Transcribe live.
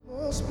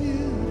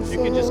You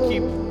can just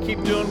keep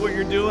doing what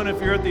you're doing.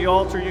 If you're at the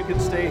altar, you can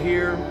stay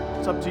here.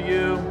 It's up to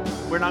you.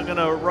 We're not going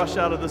to rush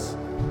out of this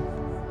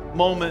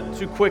moment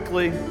too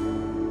quickly.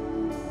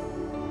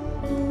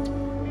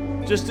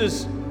 Just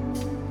as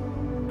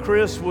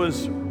Chris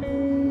was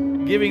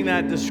giving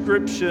that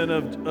description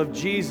of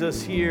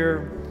Jesus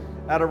here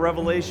out of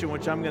Revelation,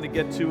 which I'm going to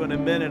get to in a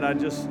minute, I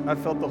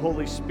felt the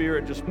Holy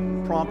Spirit just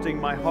prompting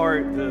my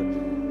heart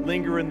to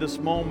linger in this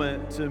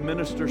moment to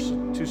minister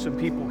to some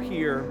people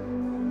here.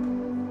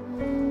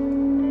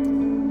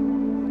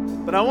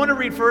 But I want to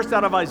read first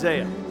out of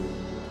Isaiah.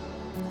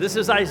 This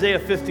is Isaiah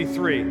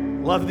 53.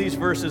 Love these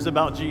verses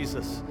about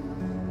Jesus,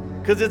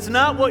 because it's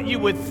not what you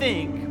would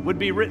think would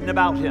be written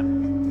about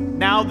him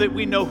now that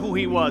we know who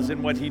he was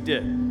and what he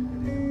did.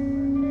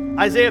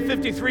 Isaiah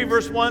 53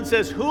 verse 1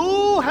 says,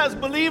 "Who has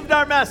believed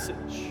our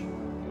message?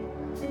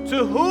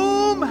 To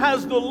whom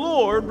has the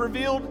Lord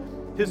revealed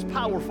his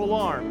powerful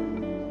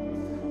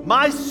arm?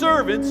 My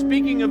servant,"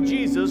 speaking of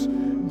Jesus,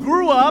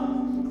 "grew up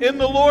in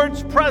the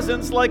Lord's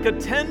presence like a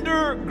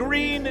tender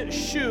green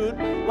shoot,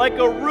 like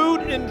a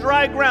root in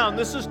dry ground."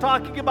 This is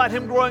talking about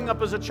him growing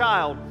up as a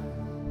child,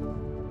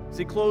 as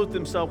he clothed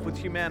himself with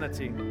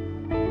humanity.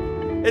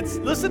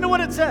 Listen to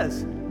what it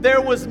says. There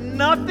was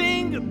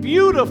nothing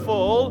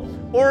beautiful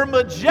or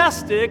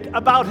majestic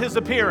about his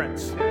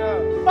appearance.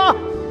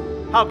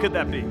 How could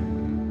that be?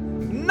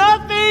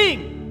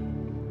 Nothing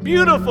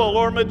beautiful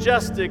or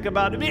majestic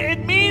about him.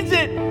 It means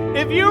that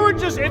if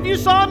you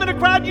saw him in a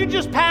crowd, you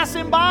just pass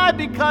him by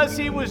because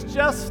he was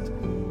just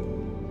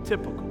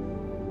typical.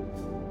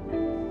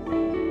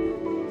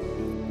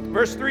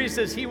 Verse 3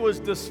 says, "He was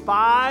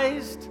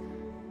despised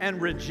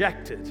and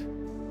rejected,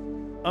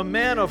 a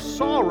man of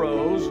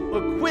sorrows,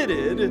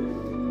 acquitted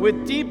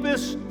with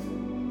deepest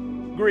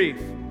grief.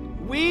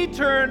 We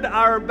turned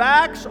our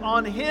backs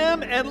on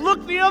him and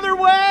looked the other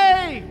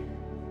way.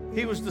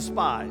 He was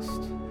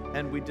despised,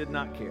 and we did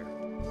not care."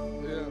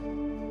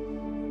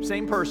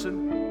 Same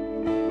person.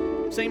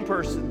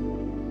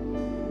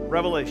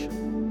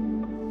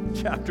 Revelation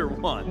chapter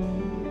 1.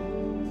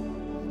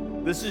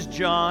 This is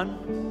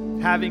John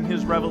having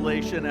his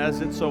revelation,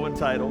 as it's so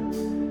entitled.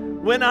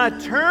 "When I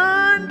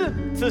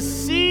turned to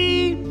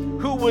see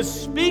who was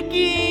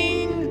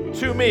speaking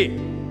to me,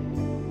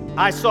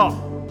 I saw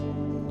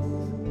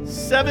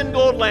 7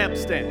 gold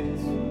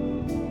lampstands.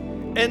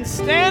 And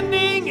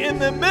standing in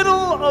the middle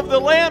of the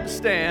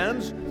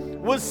lampstands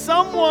was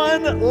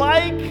someone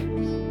like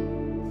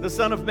the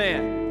Son of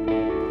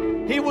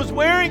Man. He was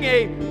wearing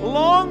a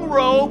long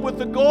robe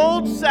with a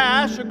gold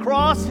sash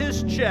across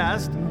his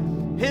chest.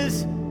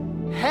 His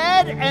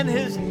head and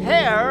his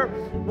hair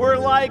were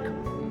like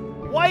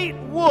white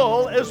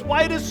wool, as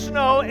white as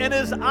snow, and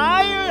his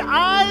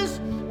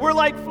eyes were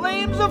like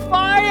flames of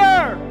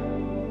fire.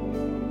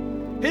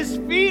 His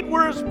feet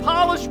were as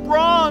polished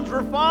bronze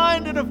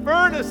refined in a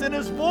furnace, and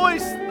his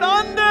voice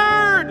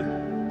thundered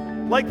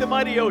like the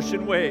mighty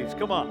ocean waves."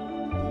 Come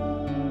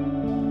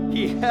on.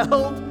 "He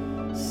held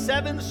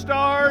 7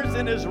 stars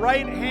in his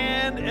right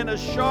hand, and a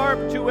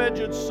sharp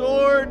two-edged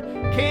sword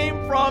came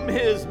from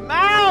his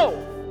mouth,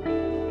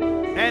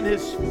 and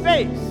his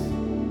face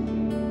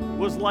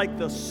was like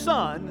the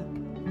sun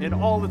in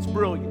all its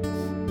brilliance."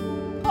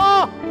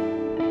 Oh,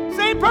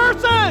 same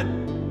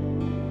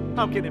person!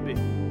 How can it be?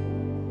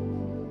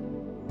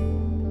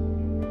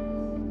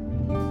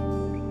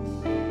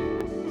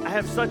 I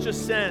have such a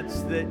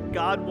sense that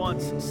God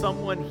wants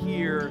someone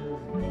here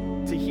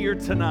to hear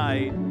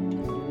tonight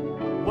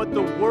what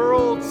the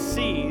world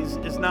sees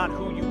is not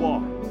who you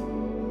are.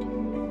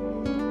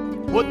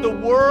 What the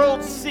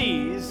world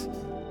sees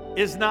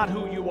is not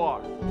who you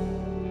are.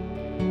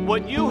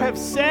 What you have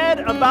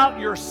said about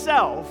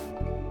yourself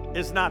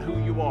is not who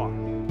you are.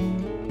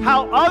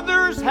 How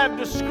others have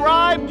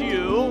described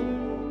you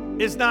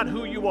is not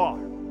who you are.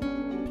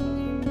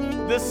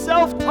 The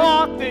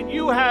self-talk that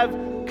you have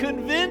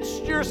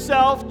convinced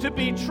yourself to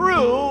be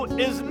true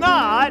is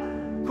not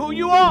who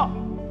you are.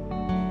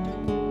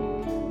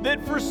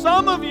 That for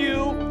some of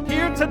you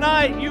here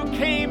tonight, you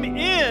came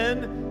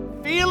in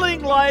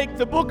feeling like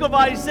the book of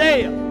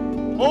Isaiah,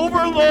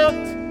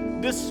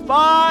 overlooked,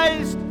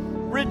 despised,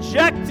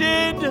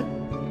 rejected,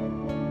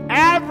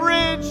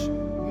 average,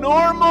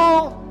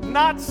 normal,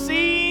 not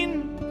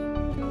seen.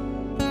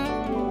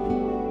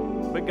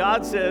 But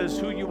God says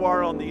who you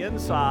are on the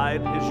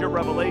inside is your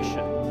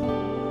revelation.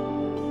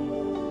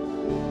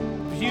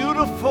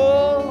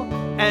 Beautiful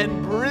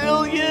and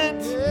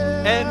brilliant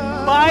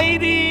and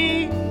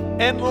mighty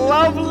and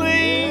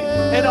lovely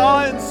and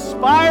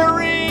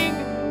awe-inspiring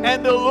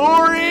and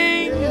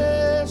alluring,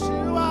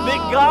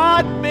 that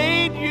God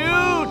made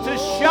you to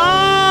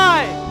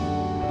shine.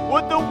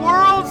 What the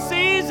world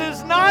sees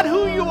is not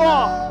who you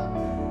are.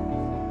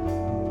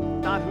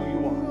 Not who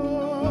you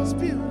are.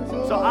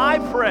 So I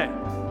pray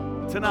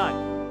tonight,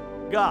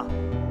 God,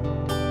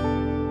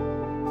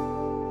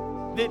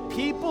 that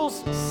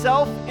people's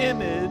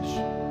self-image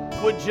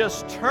would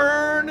just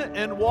turn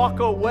and walk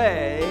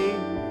away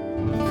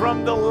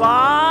from the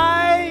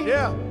lie.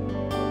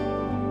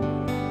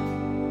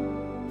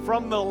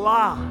 From the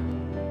lie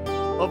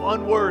of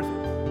unworthy.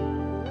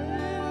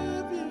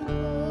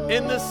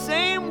 In the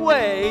same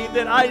way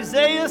that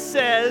Isaiah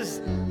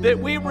says that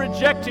we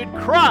rejected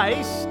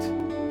Christ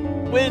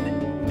when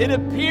it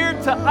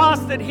appeared to us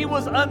that he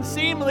was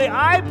unseemly,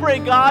 I pray,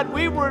 God,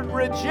 we would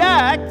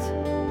reject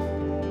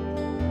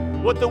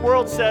what the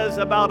world says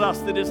about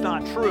us that is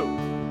not true.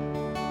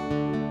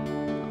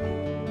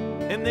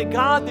 And that,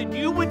 God, that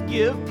you would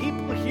give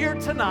people here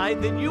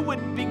tonight, that you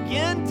would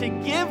begin to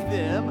give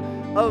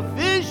them a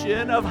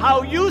vision of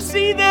how you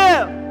see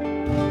them.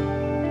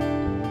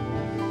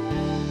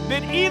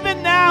 That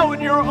even now,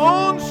 in your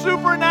own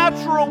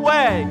supernatural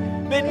way,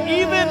 that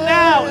even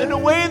now, in a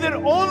way that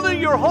only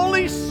your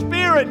Holy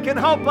Spirit can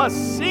help us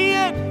see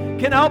it,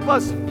 can help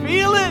us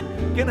feel it,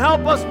 can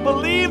help us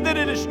believe that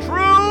it is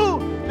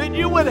true, that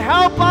you would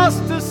help us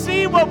to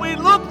see what we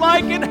look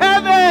like in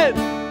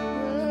heaven.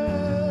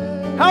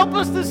 Help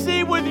us to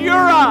see with your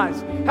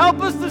eyes.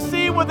 Help us to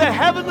see with a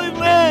heavenly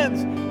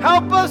lens.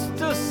 Help us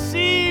to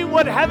see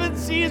what heaven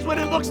sees when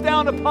it looks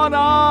down upon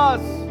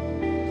us.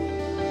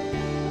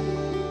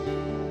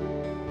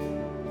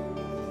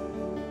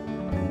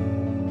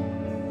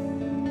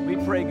 We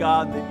pray,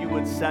 God, that you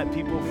would set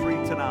people free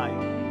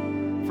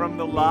tonight from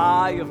the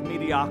lie of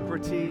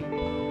mediocrity,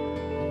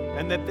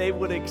 and that they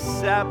would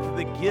accept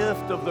the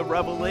gift of the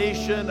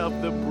revelation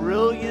of the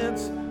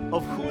brilliance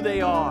of who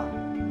they are.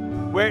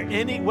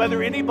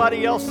 Whether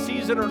anybody else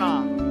sees it or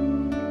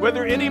not,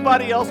 whether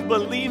anybody else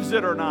believes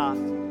it or not,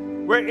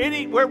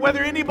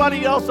 whether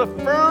anybody else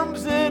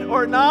affirms it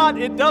or not,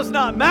 it does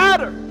not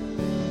matter.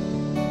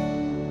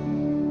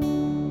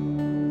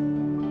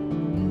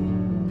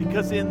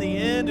 Because in the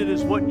end, it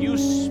is what you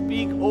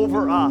speak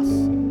over us.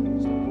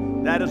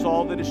 That is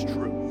all that is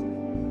true.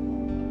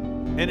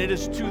 And it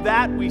is to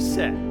that we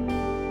say,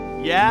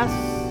 yes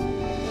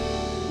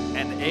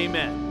and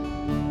amen.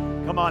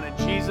 Come on, in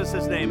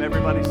Jesus' name,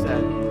 everybody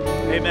said,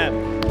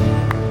 amen.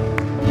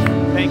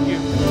 Thank you.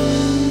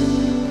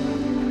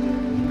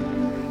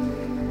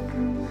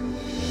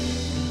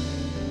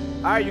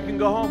 All right, you can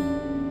go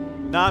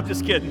home. No, I'm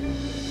just kidding.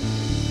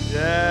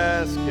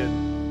 Just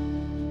kidding.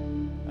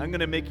 I'm going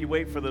to make you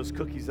wait for those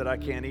cookies that I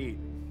can't eat.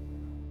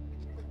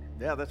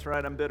 Yeah, that's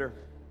right, I'm bitter.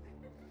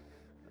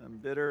 I'm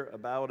bitter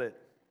about it.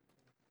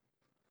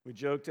 We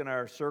joked in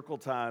our circle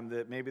time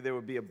that maybe there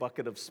would be a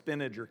bucket of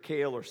spinach or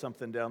kale or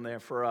something down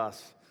there for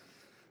us,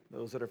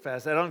 those that are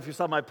fast. I don't know if you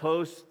saw my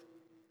post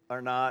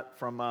or not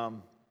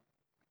from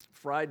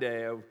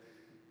Friday. I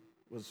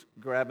was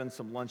grabbing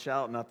some lunch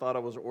out, and I thought I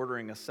was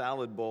ordering a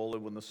salad bowl,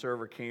 and when the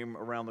server came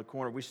around the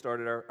corner, we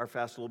started our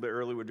fast a little bit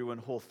early. We're doing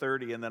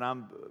Whole30, and then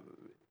I'm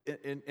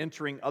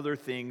entering other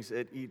things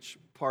at each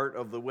part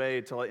of the way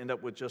until I end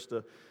up with just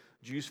a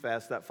juice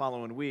fast that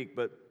following week.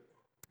 But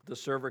the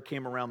server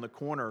came around the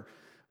corner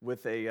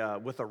with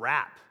a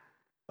wrap.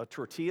 A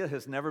tortilla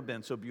has never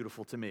been so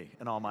beautiful to me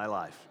in all my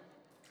life.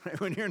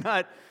 When you're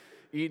not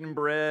eating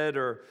bread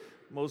or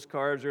most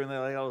carbs or anything,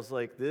 I was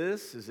like,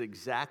 this is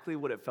exactly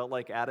what it felt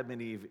like Adam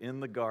and Eve in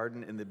the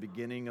garden in the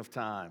beginning of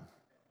time.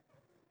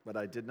 But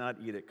I did not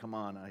eat it. Come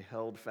on, I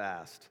held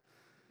fast.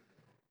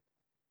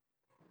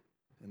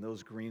 And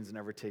those greens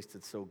never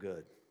tasted so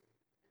good.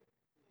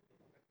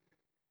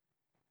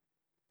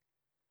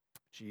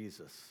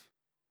 Jesus.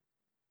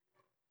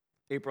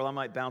 April, I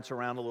might bounce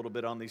around a little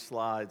bit on these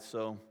slides,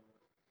 so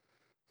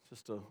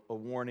just a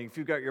warning. If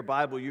you've got your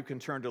Bible, you can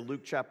turn to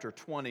Luke chapter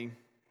 20.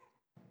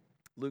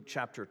 Luke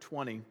chapter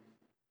 20.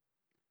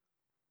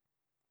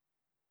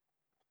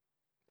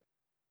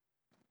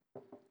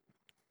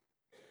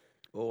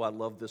 Oh, I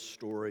love this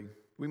story.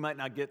 We might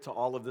not get to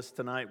all of this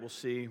tonight. We'll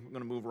see. We're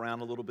going to move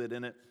around a little bit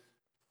in it.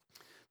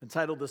 I've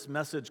entitled this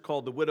message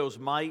called The Widow's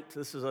Mite.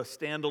 This is a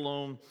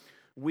standalone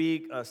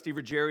week. Steve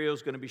Ruggiero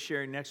is going to be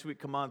sharing next week.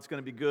 Come on, it's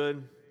going to be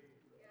good.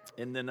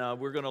 And then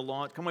we're going to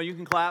launch. Come on, you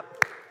can clap.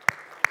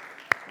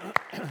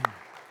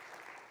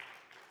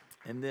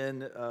 And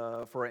then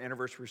for our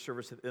anniversary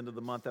service at the end of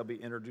the month, I'll be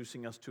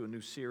introducing us to a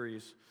new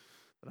series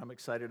that I'm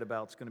excited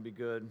about. It's going to be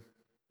good.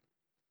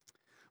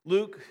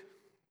 Luke,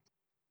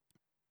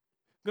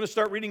 I'm going to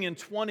start reading in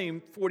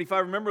 20:45.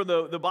 Remember,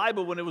 the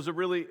Bible, when it was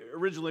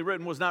originally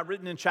written, was not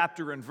written in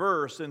chapter and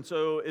verse. And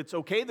so it's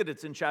okay that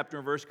it's in chapter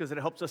and verse because it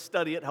helps us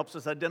study it, helps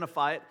us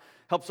identify it,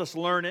 helps us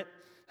learn it,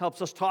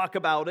 helps us talk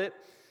about it.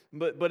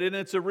 But in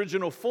its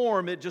original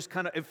form, it just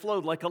it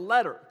flowed like a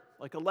letter.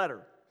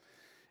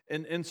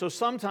 And so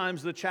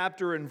sometimes the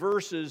chapter and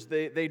verses,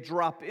 they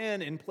drop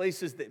in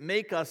places that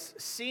make us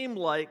seem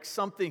like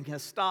something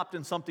has stopped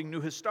and something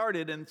new has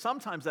started. And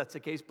sometimes that's the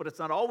case, but it's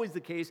not always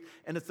the case,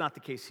 and it's not the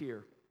case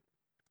here.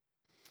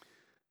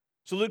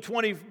 So Luke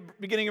 20,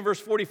 beginning in verse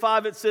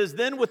 45, it says,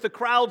 "Then with the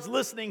crowds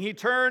listening, he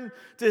turned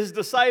to his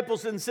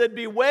disciples and said,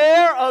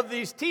 'Beware of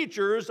these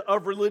teachers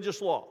of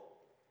religious law.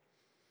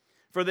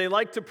 For they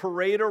like to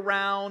parade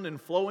around in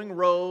flowing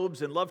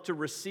robes and love to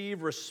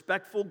receive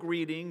respectful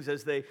greetings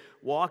as they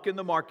walk in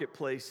the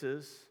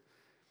marketplaces.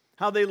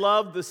 How they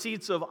love the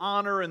seats of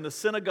honor in the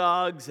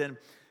synagogues and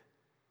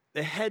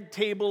the head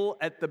table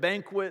at the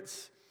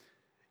banquets.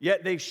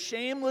 Yet they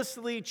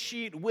shamelessly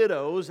cheat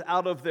widows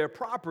out of their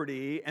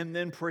property and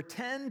then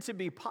pretend to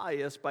be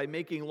pious by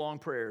making long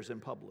prayers in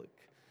public.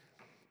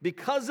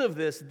 Because of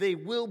this, they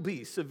will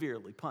be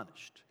severely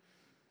punished.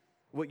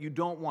 What you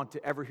don't want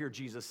to ever hear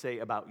Jesus say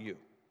about you.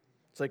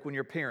 It's like when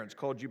your parents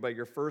called you by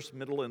your first,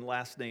 middle, and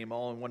last name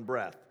all in one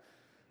breath.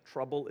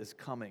 Trouble is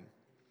coming.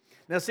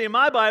 Now, see, in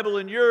my Bible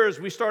and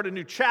yours, we start a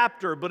new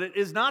chapter, but it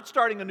is not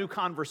starting a new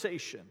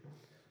conversation.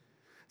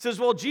 It says,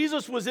 well,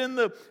 Jesus was in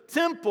the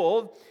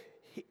temple.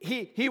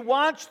 He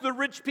watched the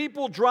rich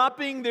people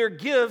dropping their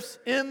gifts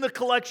in the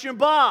collection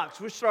box.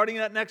 We're starting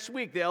that next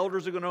week. The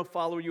elders are going to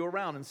follow you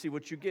around and see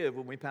what you give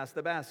when we pass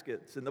the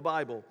baskets in the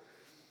Bible.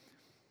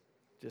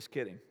 Just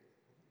kidding.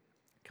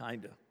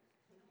 Kinda.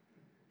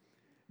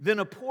 Then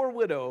a poor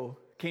widow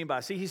came by.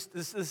 See,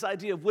 this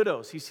idea of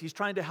widows. He's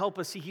trying to help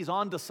us see he's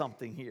onto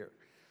something here.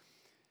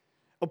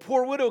 A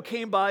poor widow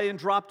came by and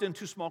dropped in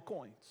 2 small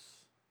coins.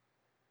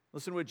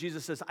 Listen to what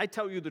Jesus says. I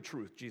tell you the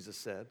truth, Jesus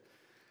said.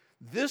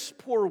 This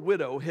poor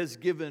widow has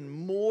given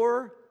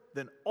more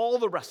than all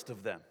the rest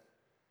of them.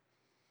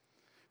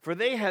 For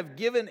they have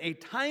given a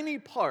tiny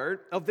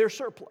part of their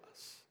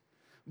surplus.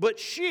 But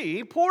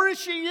she, poor as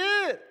she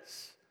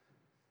is,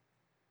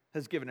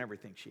 has given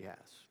everything she has.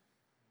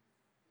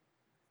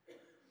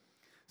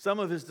 Some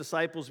of his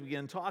disciples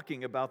began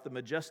talking about the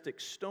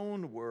majestic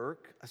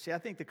stonework. See, I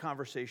think the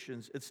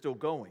conversation's, it's still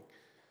going.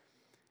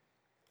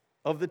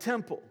 Of the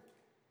temple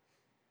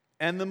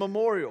and the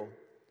memorial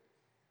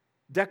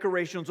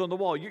decorations on the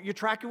wall. You're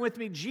tracking with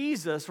me?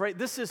 Jesus, right?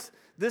 This is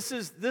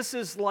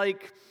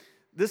like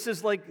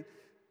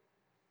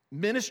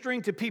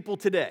ministering to people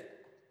today.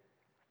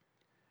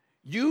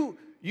 You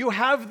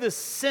have this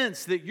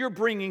sense that you're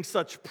bringing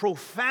such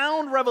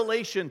profound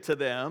revelation to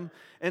them,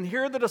 and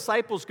here are the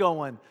disciples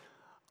going,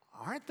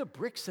 aren't the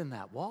bricks in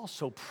that wall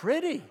so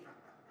pretty?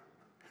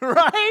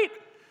 Right?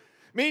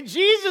 I mean,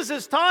 Jesus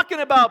is talking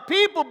about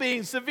people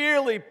being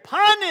severely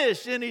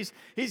punished, and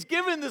he's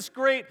given this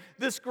great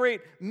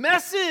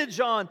message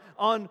on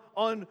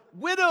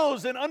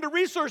widows and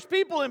under-resourced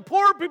people and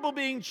poor people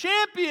being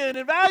championed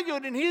and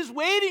valued, and he's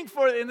waiting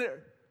for it.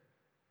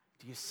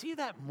 Do you see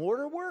that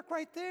mortar work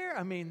right there?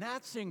 I mean,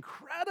 that's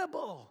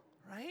incredible,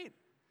 right?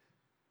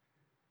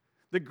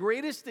 The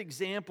greatest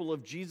example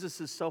of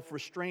Jesus'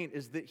 self-restraint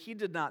is that he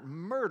did not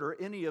murder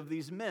any of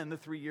these men the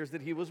 3 years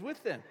that he was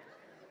with them.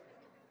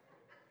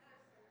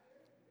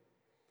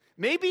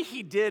 Maybe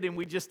he did and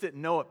we just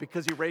didn't know it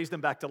because he raised them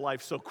back to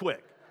life so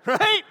quick,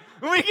 right?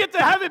 When we get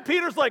to heaven,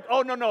 Peter's like,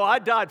 oh, no, I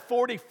died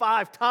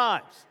 45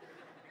 times.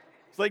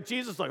 It's like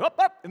Jesus like, up,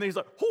 and then he's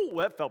like, oh,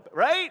 that felt bad,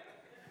 right?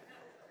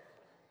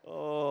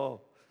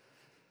 Oh.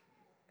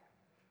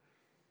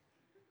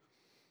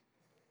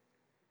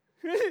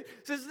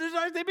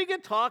 They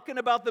begin talking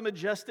about the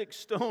majestic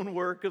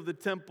stonework of the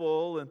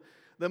temple and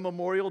the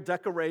memorial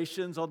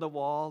decorations on the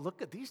wall.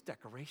 Look at these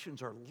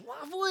decorations are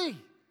lovely,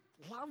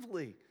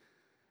 lovely.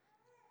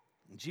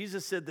 And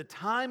Jesus said, the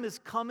time is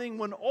coming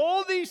when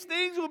all these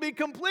things will be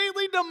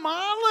completely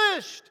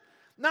demolished.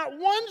 Not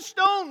one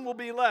stone will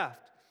be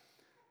left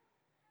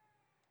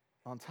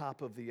on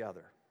top of the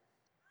other.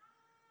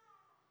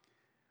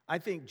 I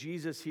think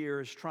Jesus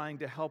here is trying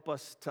to help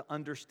us to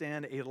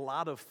understand a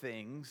lot of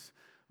things,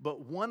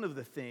 but one of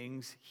the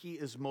things he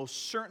is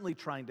most certainly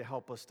trying to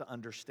help us to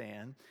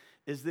understand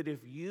is that if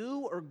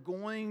you are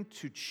going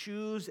to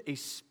choose a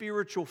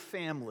spiritual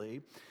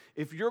family,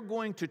 if you're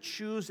going to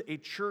choose a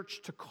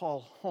church to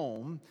call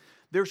home,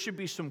 there should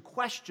be some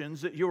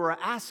questions that you are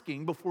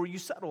asking before you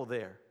settle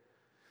there.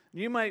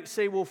 You might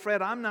say, well,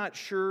 Fred, I'm not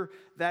sure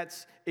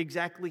that's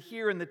exactly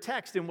here in the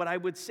text. And what I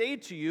would say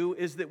to you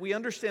is that we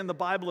understand the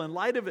Bible in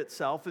light of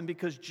itself, and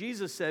because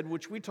Jesus said,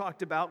 which we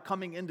talked about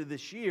coming into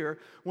this year,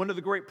 one of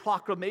the great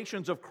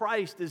proclamations of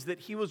Christ is that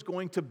he was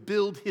going to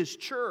build his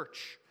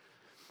church.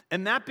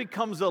 And that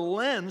becomes a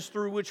lens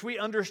through which we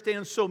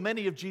understand so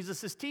many of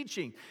Jesus'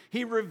 teaching.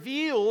 He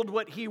revealed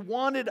what he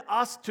wanted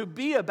us to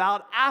be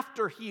about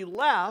after he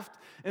left.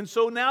 And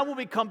so now when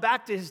we come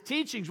back to his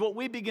teachings, what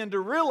we begin to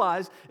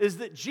realize is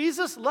that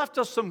Jesus left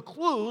us some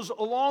clues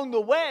along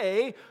the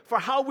way for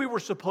how we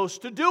were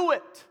supposed to do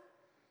it.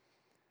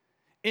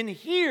 And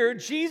here,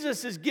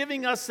 Jesus is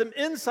giving us some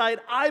insight,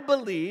 I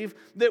believe,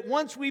 that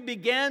once we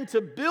began to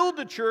build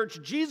the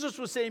church, Jesus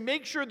was saying,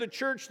 make sure the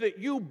church that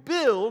you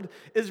build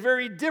is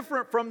very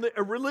different from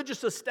a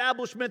religious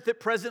establishment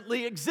that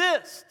presently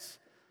exists.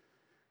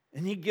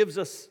 And he gives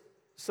us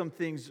some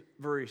things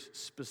very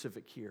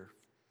specific here.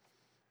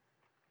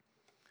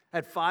 I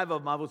had 5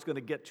 of them I was going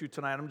to get to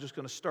tonight. I'm just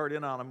going to start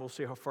in on them. We'll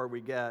see how far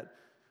we get.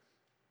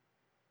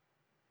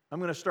 I'm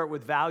going to start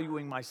with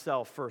valuing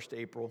myself first,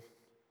 April.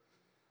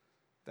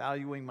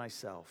 Valuing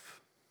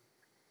myself.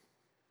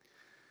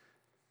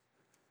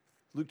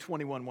 Luke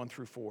 21, 1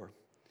 through 4.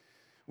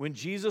 When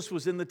Jesus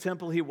was in the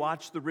temple, he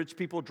watched the rich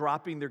people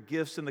dropping their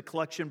gifts in the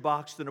collection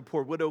box. Then a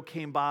poor widow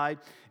came by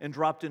and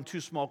dropped in 2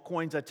 small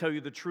coins. I tell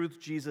you the truth,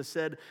 Jesus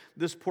said,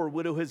 this poor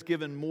widow has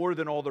given more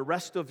than all the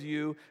rest of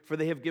you, for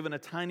they have given a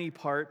tiny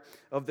part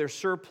of their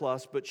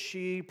surplus. But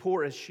she,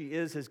 poor as she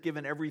is, has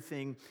given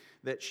everything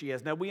that she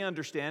has. Now, we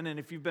understand, and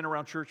if you've been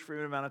around church for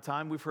an amount of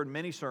time, we've heard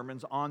many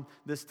sermons on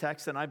this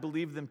text, and I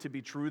believe them to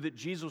be true, that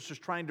Jesus is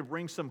trying to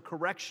bring some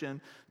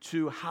correction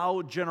to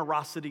how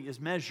generosity is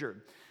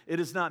measured.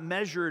 It is not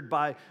measured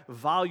by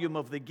volume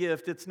of the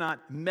gift. It's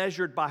not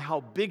measured by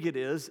how big it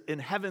is in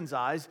heaven's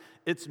eyes.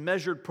 It's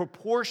measured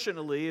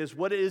proportionally as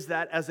what is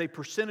that as a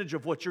percentage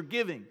of what you're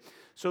giving.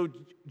 So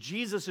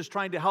Jesus is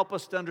trying to help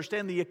us to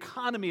understand the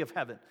economy of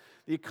heaven.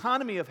 The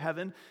economy of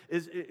heaven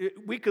is,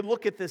 we could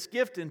look at this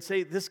gift and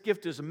say this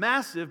gift is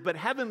massive, but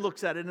heaven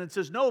looks at it and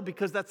says no,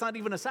 because that's not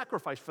even a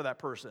sacrifice for that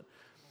person.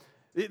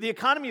 The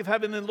economy of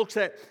heaven then looks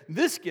at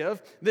this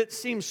gift that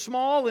seems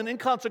small and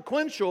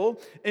inconsequential,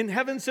 and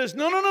heaven says,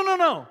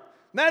 no.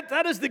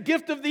 That is the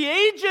gift of the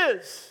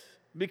ages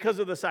because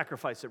of the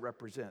sacrifice it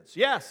represents.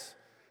 Yes,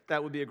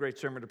 that would be a great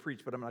sermon to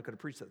preach, but I'm not going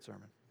to preach that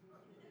sermon.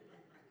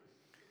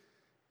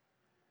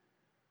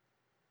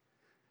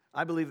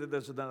 I believe that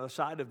there's another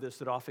side of this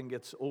that often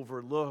gets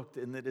overlooked,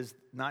 and that is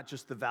not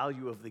just the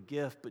value of the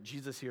gift, but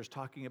Jesus here is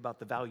talking about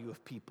the value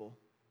of people.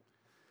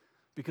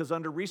 Because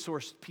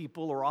under-resourced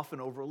people are often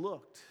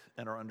overlooked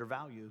and are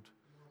undervalued.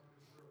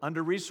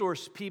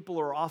 Under-resourced people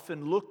are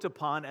often looked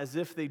upon as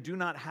if they do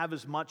not have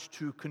as much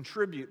to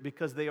contribute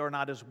because they are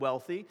not as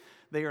wealthy,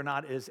 they are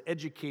not as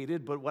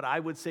educated. But what I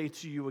would say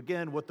to you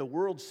again, what the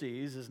world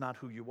sees is not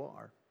who you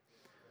are.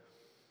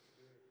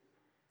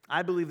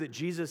 I believe that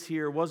Jesus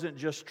here wasn't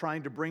just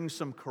trying to bring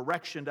some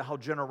correction to how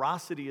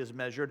generosity is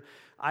measured.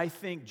 I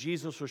think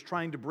Jesus was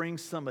trying to bring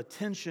some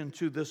attention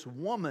to this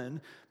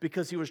woman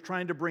because he was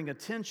trying to bring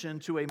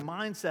attention to a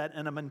mindset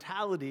and a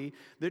mentality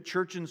that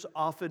churches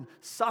often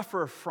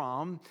suffer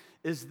from,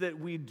 is that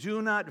we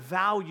do not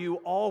value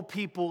all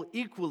people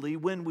equally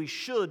when we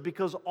should,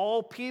 because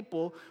all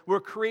people were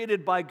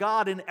created by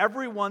God and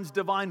everyone's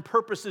divine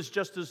purpose is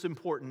just as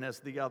important as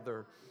the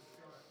other.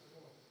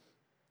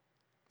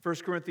 1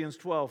 Corinthians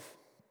 12,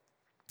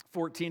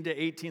 14 to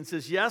 18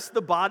 says, yes,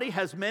 the body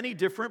has many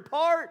different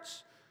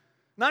parts,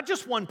 not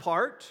just one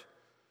part.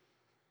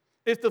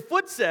 If the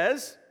foot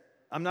says,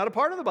 I'm not a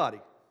part of the body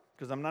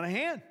because I'm not a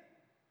hand,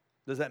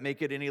 does that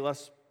make it any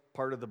less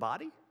part of the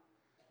body?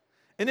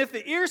 And if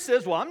the ear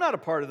says, well, I'm not a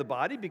part of the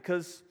body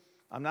because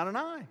I'm not an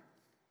eye,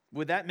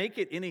 would that make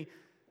it any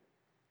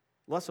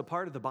less a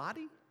part of the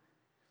body?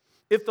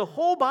 If the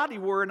whole body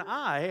were an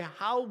eye,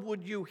 how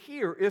would you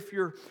hear? If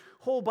your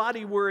whole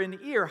body were an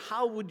ear,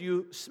 how would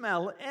you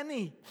smell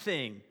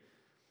anything?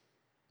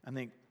 I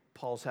think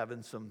Paul's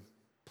having some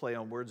play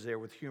on words there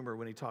with humor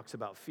when he talks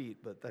about feet,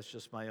 but that's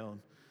just my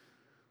own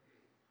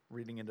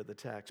reading into the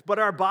text. But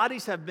our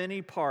bodies have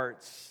many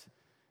parts,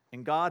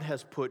 and God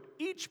has put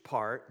each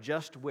part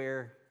just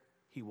where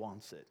he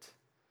wants it.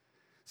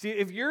 See,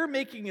 if you're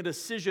making a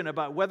decision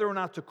about whether or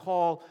not to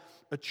call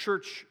a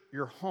church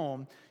your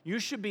home, you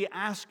should be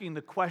asking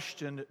the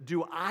question,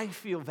 do I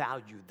feel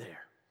valued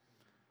there?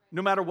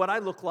 No matter what I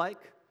look like,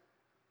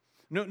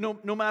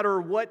 no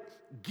matter what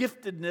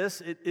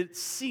giftedness it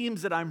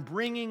seems that I'm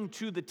bringing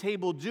to the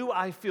table, do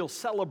I feel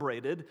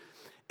celebrated?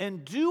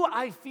 And do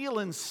I feel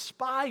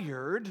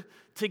inspired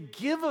to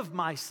give of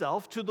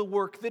myself to the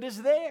work that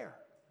is there?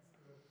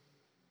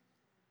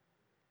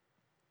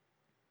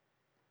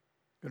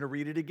 I'm going to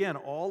read it again.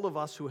 All of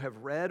us who have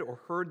read or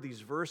heard these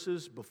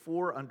verses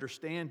before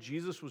understand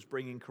Jesus was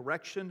bringing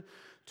correction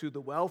to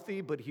the wealthy,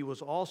 but he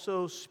was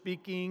also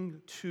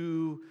speaking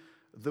to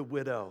the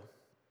widow.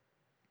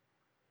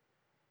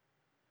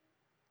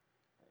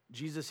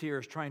 Jesus here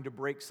is trying to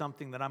break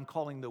something that I'm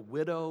calling the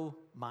widow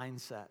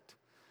mindset.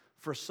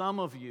 For some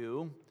of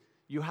you,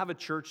 you have a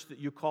church that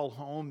you call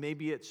home.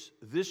 Maybe it's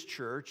this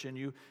church, and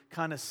you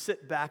kind of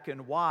sit back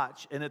and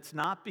watch. And it's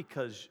not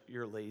because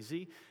you're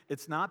lazy.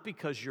 It's not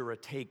because you're a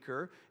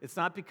taker. It's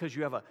not because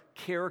you have a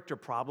character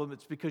problem.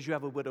 It's because you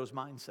have a widow's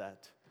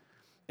mindset.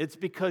 It's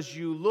because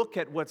you look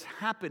at what's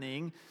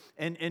happening,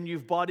 and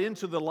you've bought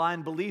into the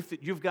lying belief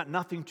that you've got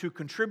nothing to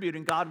contribute,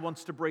 and God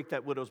wants to break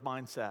that widow's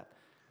mindset.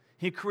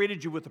 He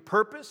created you with a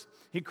purpose.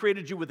 He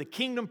created you with a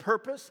kingdom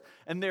purpose.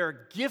 And there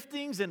are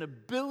giftings and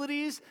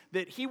abilities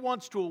that he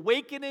wants to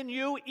awaken in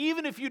you,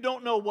 even if you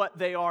don't know what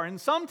they are. And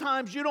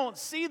sometimes you don't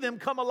see them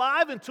come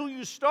alive until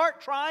you start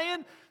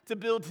trying to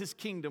build his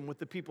kingdom with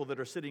the people that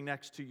are sitting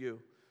next to you.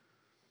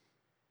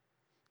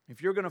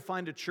 If you're going to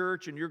find a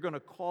church and you're going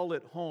to call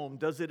it home,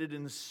 does it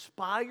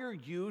inspire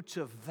you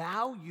to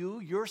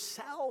value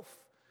yourself?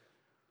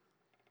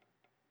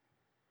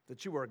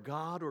 That you are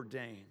God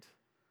ordained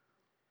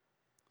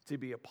to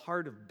be a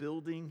part of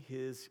building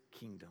his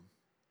kingdom.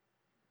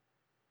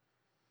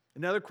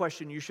 Another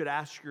question you should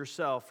ask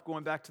yourself,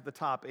 going back to the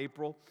top,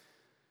 April,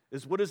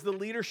 is what is the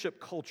leadership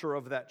culture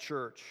of that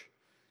church?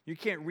 You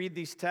can't read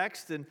these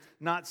texts and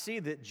not see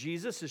that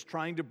Jesus is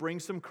trying to bring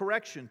some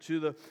correction to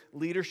the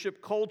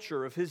leadership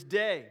culture of his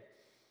day.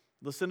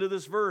 Listen to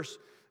this verse.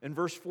 In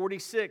verse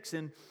 46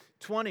 and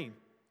 20,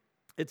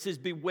 it says,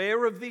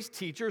 beware of these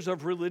teachers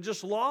of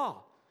religious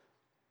law.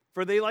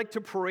 For they like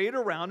to parade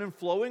around in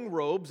flowing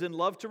robes and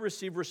love to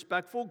receive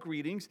respectful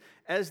greetings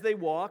as they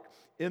walk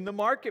in the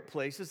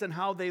marketplaces, and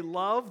how they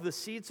love the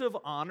seats of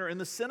honor in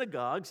the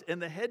synagogues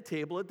and the head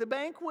table at the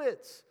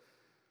banquets.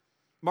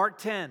 Mark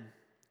 10,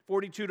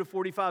 42 to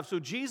 45. So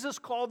Jesus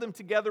called them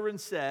together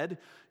and said,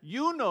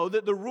 you know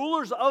that the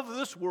rulers of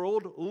this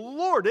world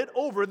lord it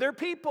over their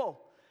people,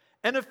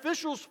 and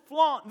officials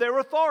flaunt their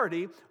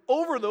authority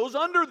over those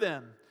under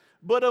them.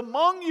 But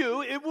among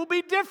you it will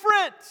be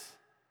different.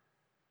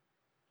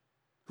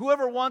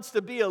 Whoever wants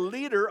to be a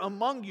leader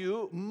among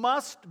you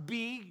must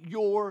be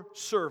your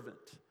servant.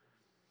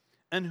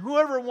 And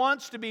whoever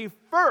wants to be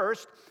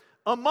first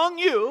among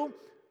you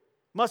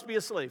must be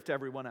a slave to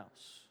everyone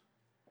else.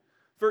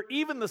 For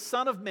even the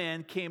Son of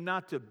Man came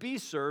not to be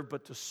served,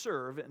 but to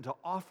serve and to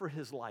offer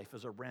his life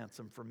as a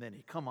ransom for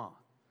many. Come on.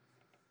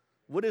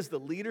 What is the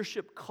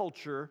leadership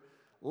culture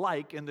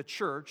like in the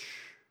church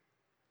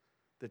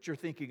that you're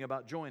thinking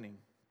about joining?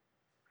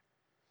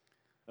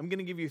 I'm going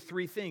to give you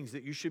 3 things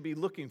that you should be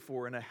looking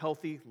for in a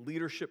healthy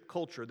leadership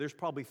culture. There's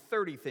probably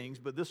 30 things,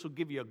 but this will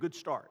give you a good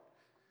start.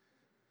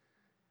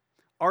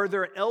 Are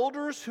there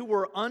elders who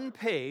are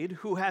unpaid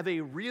who have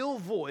a real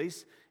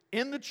voice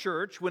in the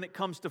church when it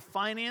comes to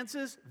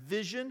finances,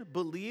 vision,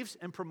 beliefs,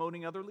 and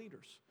promoting other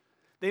leaders?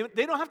 They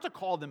don't have to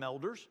call them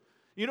elders.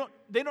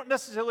 They don't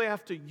necessarily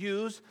have to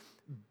use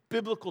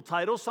biblical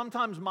titles.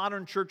 Sometimes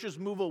modern churches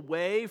move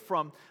away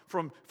from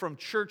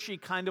churchy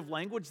kind of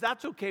language.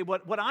 That's okay.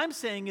 What I'm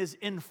saying is,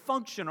 in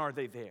function, are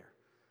they there?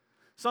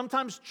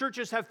 Sometimes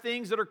churches have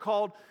things that are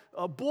called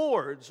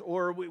boards,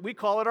 or we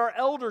call it our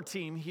elder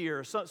team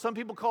here. Some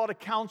people call it a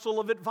council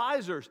of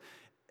advisors.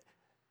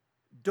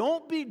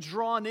 Don't be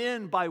drawn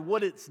in by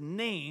what it's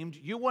named.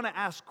 You want to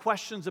ask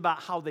questions about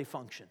how they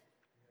function.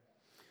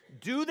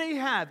 Do they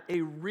have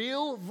a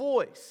real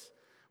voice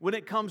when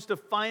it comes to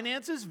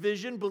finances,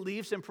 vision,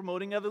 beliefs, and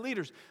promoting other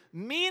leaders?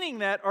 Meaning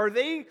that,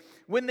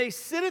 when they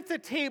sit at the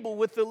table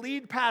with the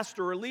lead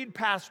pastor or lead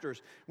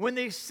pastors, when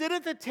they sit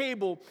at the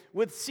table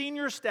with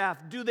senior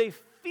staff, do they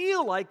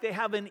feel like they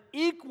have an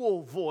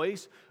equal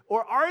voice,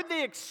 or are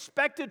they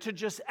expected to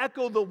just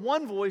echo the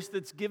one voice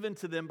that's given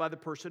to them by the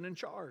person in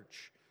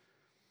charge?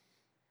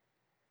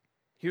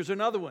 Here's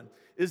another one.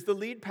 Is the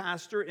lead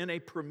pastor in a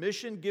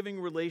permission-giving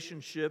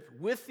relationship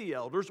with the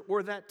elders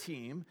or that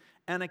team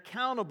and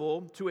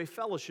accountable to a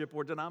fellowship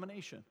or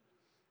denomination?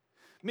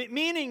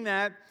 Meaning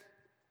that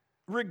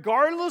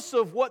regardless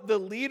of what the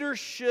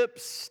leadership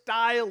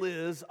style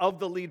is of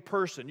the lead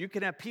person, you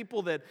can have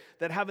people that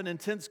have an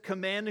intense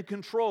command and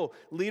control,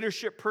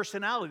 leadership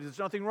personality. There's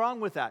nothing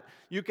wrong with that.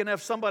 You can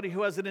have somebody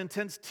who has an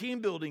intense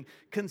team building,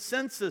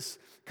 consensus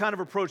kind of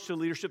approach to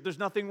leadership. There's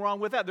nothing wrong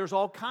with that. There's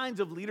all kinds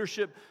of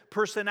leadership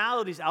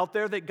personalities out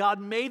there that God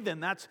made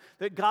them.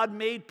 That God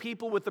made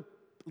people with the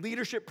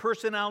leadership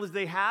personalities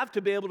they have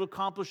to be able to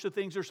accomplish the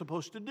things they're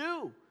supposed to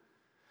do.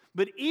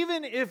 But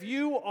even if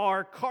you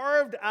are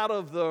carved out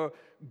of the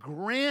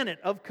granite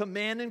of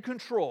command and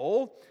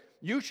control,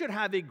 you should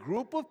have a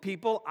group of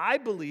people, I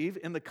believe,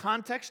 in the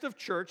context of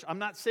church. I'm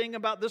not saying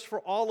about this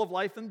for all of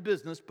life and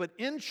business, but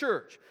in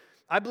church,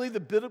 I believe the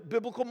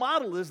biblical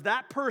model is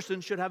that person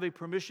should have a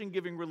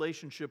permission-giving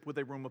relationship with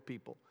a room of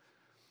people.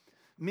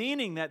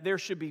 Meaning that there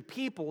should be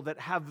people that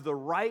have the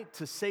right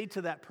to say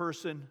to that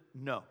person,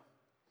 no.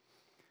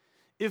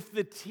 If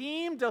the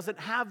team doesn't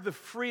have the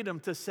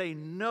freedom to say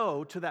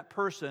no to that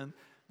person,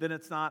 then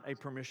it's not a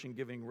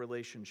permission-giving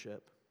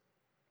relationship.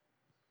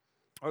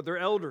 Are there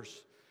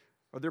elders?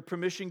 Are there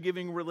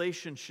permission-giving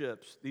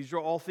relationships? These are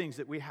all things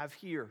that we have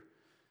here.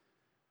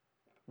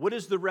 What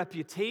is the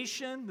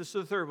reputation? This is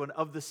the third one.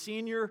 Of the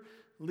senior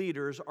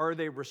leaders, are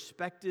they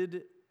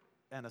respected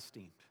and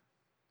esteemed?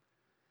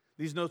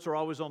 These notes are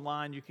always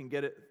online. You can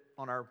get it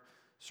on our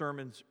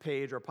sermons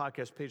page, our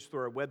podcast page,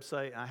 through our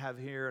website. I have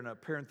here in a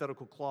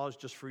parenthetical clause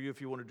just for you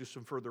if you want to do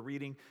some further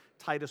reading.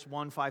 Titus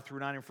 1, 5 through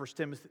 9, and 1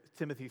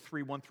 Timothy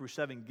 3, 1 through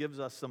 7 gives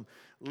us some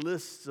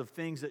lists of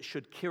things that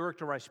should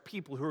characterize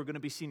people who are going to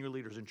be senior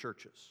leaders in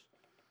churches.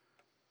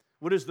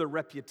 What is the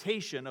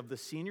reputation of the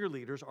senior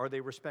leaders? Are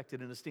they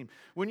respected and esteemed?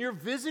 When you're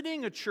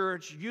visiting a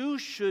church, you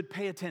should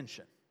pay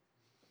attention.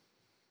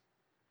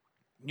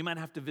 You might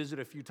have to visit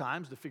a few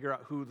times to figure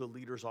out who the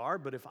leaders are,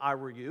 but if I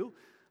were you,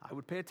 I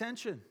would pay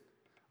attention.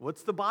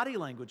 What's the body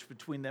language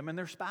between them and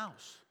their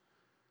spouse?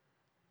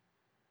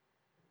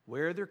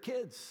 Where are their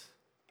kids?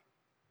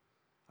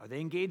 Are they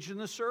engaged in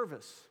the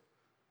service?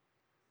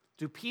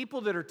 Do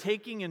people that are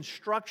taking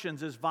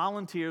instructions as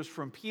volunteers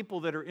from people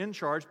that are in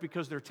charge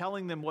because they're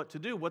telling them what to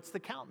do, what's the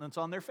countenance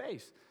on their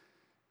face?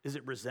 Is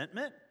it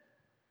resentment?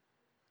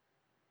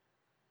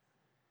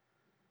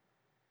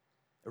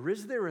 Or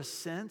is there a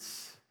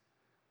sense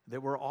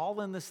that we're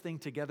all in this thing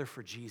together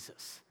for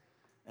Jesus?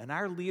 And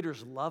our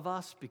leaders love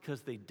us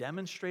because they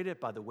demonstrate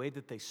it by the way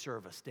that they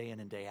serve us day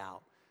in and day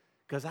out.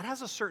 Because that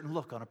has a certain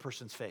look on a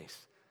person's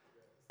face.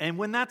 And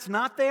when that's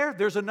not there,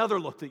 there's another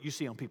look that you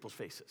see on people's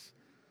faces.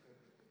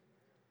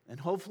 And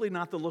hopefully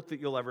not the look that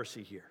you'll ever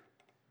see here.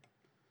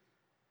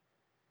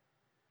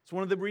 It's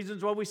one of the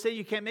reasons why we say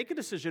you can't make a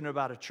decision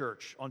about a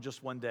church on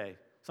just one day.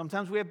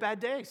 Sometimes we have bad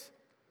days.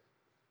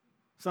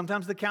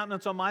 Sometimes the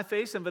countenance on my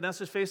face and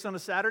Vanessa's face on a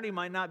Saturday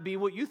might not be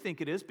what you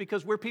think it is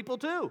because we're people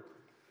too.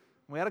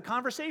 We had a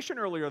conversation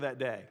earlier that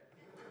day.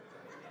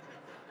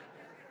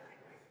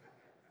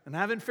 And I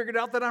haven't figured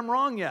out that I'm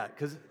wrong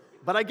yet,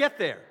 but I get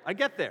there.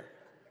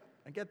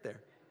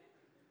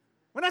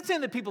 We're not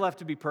saying that people have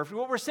to be perfect.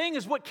 What we're saying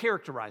is what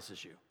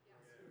characterizes you.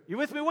 You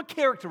with me? What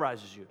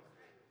characterizes you?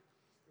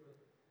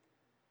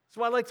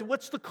 So I like to,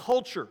 what's the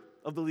culture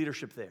of the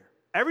leadership there?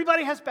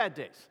 Everybody has bad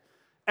days.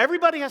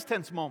 Everybody has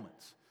tense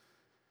moments.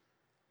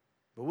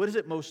 But what is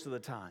it most of the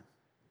time?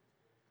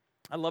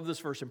 I love this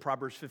verse in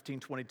Proverbs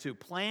 15:22.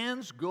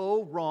 Plans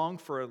go wrong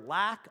for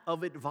lack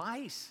of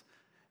advice.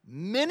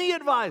 Many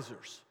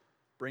advisors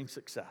bring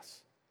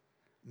success.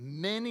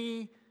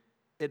 Many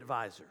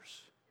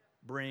advisors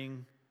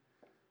bring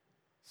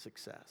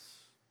success.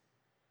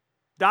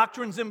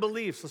 Doctrines and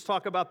beliefs. Let's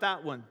talk about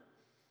that one.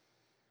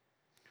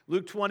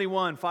 Luke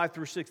 21, 5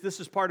 through 6. This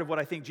is part of what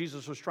I think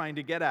Jesus was trying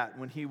to get at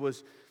when he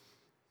was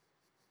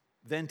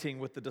venting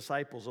with the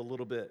disciples a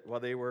little bit while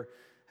they were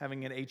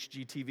having an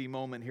HGTV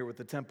moment here with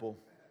the temple.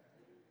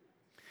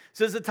 It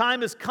says the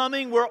time is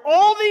coming where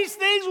all these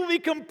things will be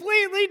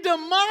completely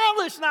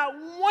demolished. Not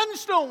one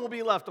stone will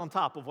be left on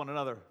top of one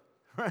another.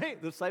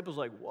 Right? The disciples are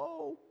like,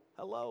 whoa,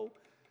 hello.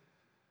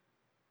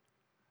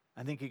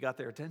 I think he got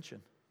their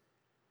attention.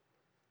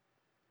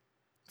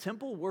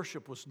 Temple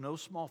worship was no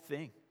small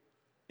thing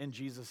in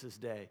Jesus'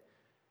 day.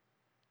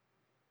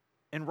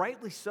 And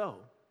rightly so,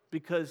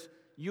 because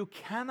you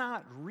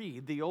cannot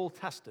read the Old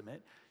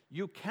Testament.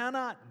 You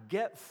cannot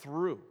get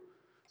through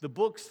the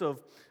books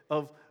of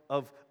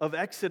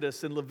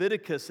Exodus and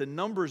Leviticus and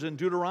Numbers and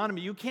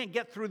Deuteronomy. You can't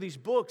get through these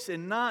books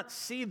and not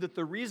see that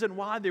the reason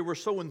why they were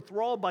so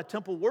enthralled by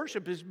temple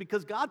worship is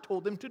because God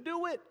told them to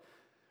do it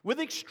with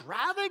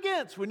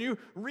extravagance. When you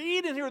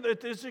read and hear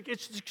that it's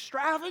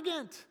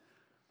extravagant.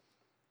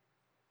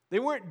 They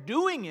weren't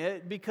doing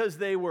it because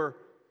they were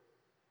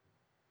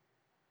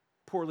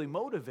poorly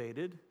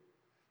motivated.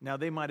 Now,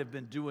 they might have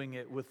been doing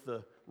it with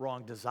the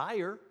wrong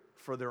desire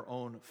for their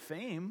own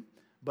fame,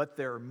 but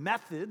their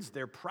methods,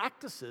 their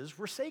practices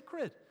were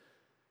sacred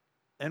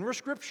and were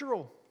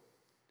scriptural.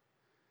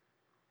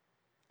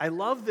 I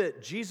love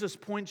that Jesus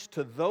points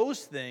to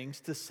those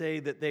things to say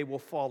that they will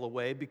fall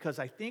away, because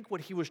I think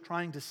what he was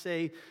trying to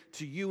say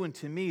to you and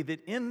to me,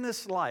 that in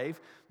this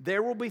life,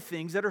 there will be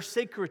things that are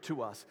sacred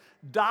to us,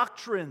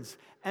 doctrines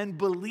and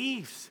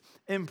beliefs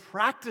and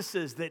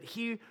practices that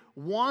he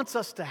wants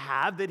us to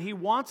have, that he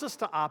wants us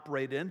to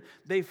operate in.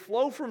 They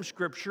flow from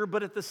Scripture,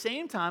 but at the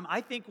same time,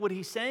 I think what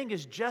he's saying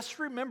is just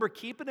remember,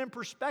 keep it in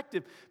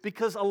perspective,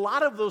 because a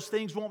lot of those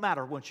things won't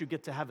matter once you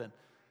get to heaven.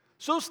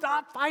 So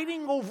stop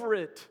fighting over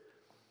it.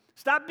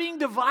 Stop being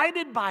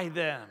divided by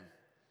them.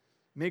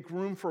 Make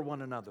room for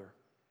one another.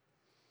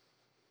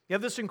 You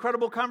have this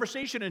incredible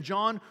conversation in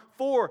John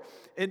 4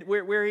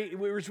 where he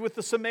was with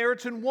the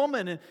Samaritan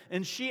woman,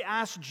 and she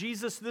asked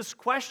Jesus this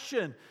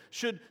question: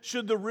 Should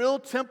the real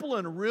temple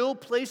and real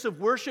place of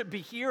worship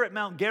be here at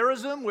Mount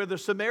Gerizim where the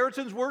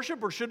Samaritans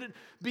worship, or should it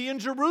be in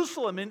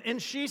Jerusalem?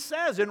 And she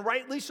says, and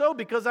rightly so,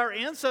 because our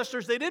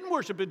ancestors, they didn't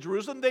worship in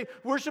Jerusalem, they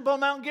worship on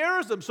Mount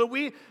Gerizim. So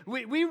we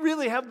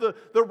really have the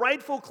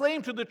rightful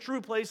claim to the true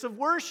place of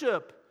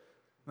worship.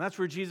 And that's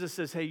where Jesus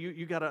says, hey,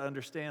 you got to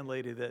understand,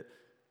 lady, that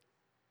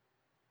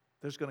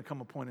there's going to come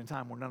a point in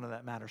time where none of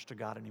that matters to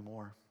God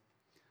anymore.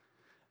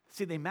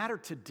 See, they matter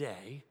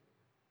today,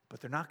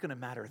 but they're not going to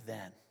matter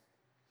then.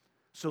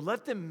 So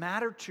let them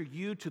matter to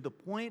you to the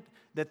point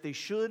that they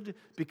should,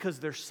 because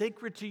they're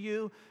sacred to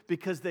you,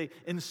 because they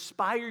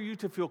inspire you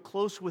to feel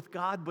close with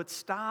God, but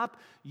stop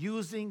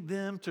using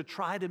them to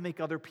try to make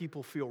other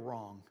people feel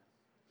wrong.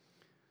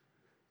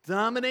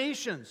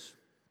 Denominations.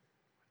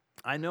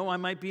 I know I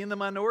might be in the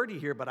minority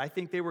here, but I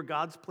think they were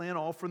God's plan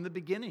all from the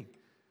beginning.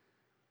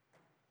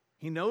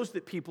 He knows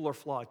that people are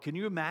flawed. Can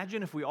you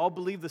imagine if we all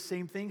believed the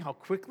same thing, how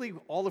quickly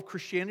all of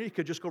Christianity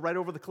could just go right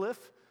over the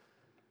cliff?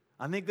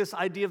 I think this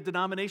idea of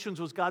denominations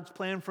was God's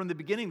plan from the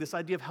beginning. This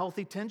idea of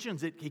healthy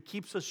tensions, it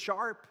keeps us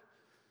sharp,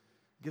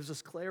 gives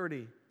us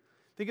clarity.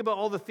 Think about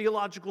all the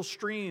theological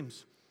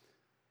streams: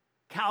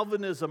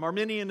 Calvinism,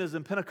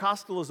 Arminianism,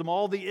 Pentecostalism,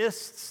 all the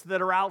ists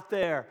that are out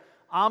there,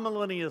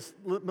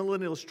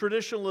 amillennialists,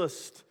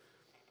 traditionalists,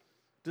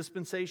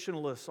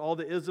 dispensationalists, all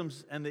the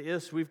isms and the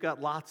ists. We've got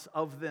lots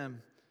of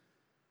them.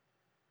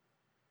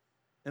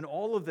 And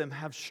all of them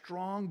have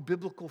strong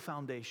biblical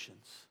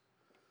foundations.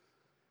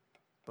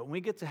 But when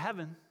we get to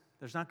heaven,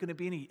 there's not going to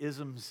be any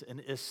isms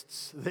and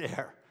ists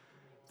there.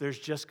 There's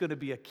just going to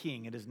be a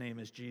king, and his name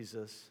is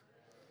Jesus.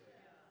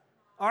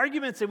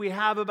 Arguments that we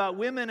have about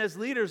women as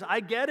leaders,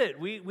 I get it.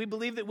 We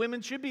believe that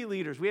women should be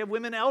leaders. We have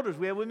women elders.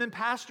 We have women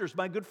pastors.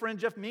 My good friend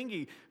Jeff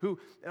Mingy, who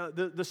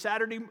the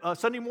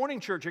Sunday morning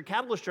church at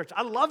Catalyst Church,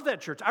 I love that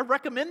church. I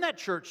recommend that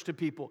church to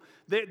people.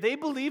 They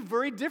believe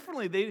very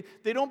differently.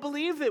 They don't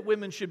believe that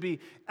women should be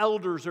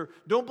elders, or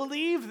don't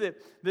believe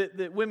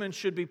that women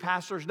should be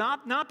pastors,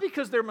 not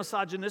because they're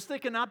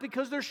misogynistic and not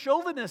because they're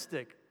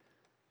chauvinistic.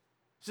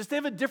 It's just they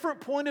have a different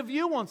point of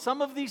view on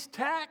some of these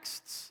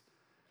texts.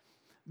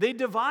 They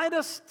divide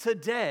us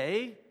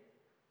today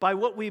by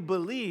what we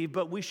believe,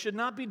 but we should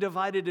not be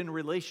divided in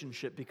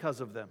relationship because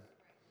of them.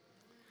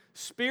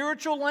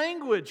 Spiritual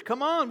language.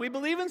 Come on, we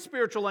believe in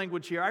spiritual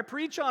language here. I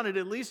preach on it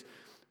at least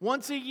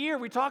once a year.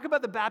 We talk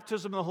about the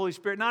baptism of the Holy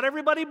Spirit. Not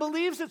everybody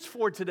believes it's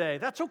for today.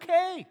 That's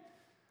okay.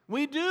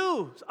 We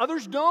do.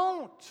 Others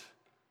don't.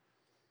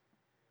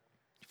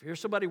 If you hear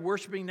somebody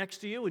worshiping next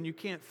to you and you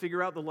can't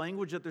figure out the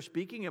language that they're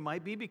speaking, it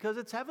might be because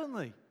it's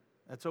heavenly.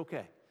 That's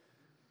okay.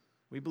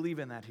 We believe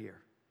in that here.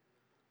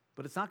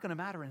 But it's not going to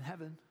matter in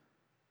heaven.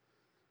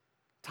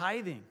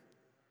 Tithing,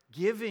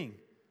 giving,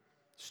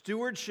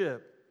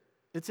 stewardship.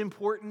 It's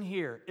important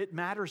here. It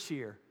matters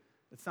here.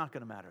 It's not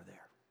going to matter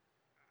there.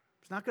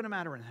 It's not going to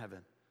matter in heaven.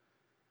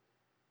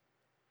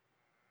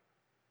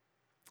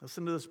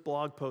 Listen to this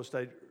blog post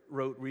I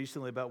wrote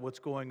recently about what's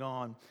going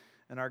on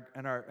in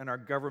our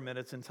government.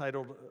 It's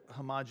entitled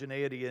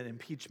Homogeneity and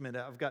Impeachment.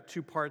 I've got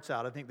 2 parts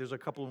out. I think there's a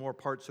couple of more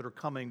parts that are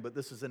coming, but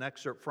this is an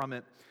excerpt from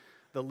it.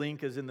 The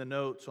link is in the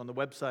notes on the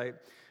website.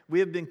 We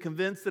have been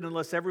convinced that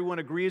unless everyone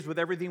agrees with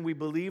everything we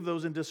believe,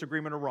 those in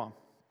disagreement are wrong.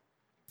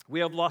 We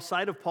have lost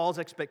sight of Paul's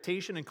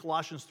expectation in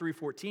Colossians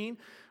 3:14,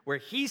 where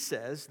he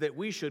says that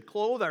we should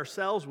clothe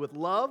ourselves with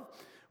love,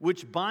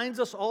 which binds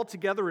us all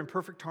together in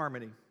perfect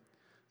harmony.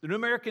 The New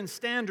American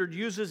Standard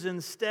uses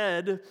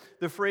instead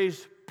the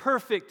phrase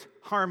perfect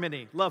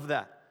harmony. Love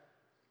that.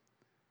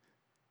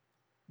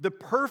 The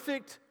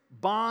perfect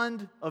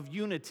bond of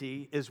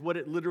unity is what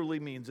it literally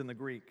means in the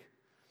Greek.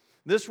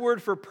 This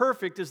word for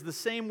perfect is the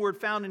same word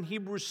found in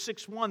Hebrews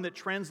 6:1 that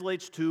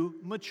translates to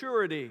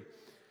maturity.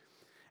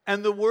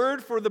 And the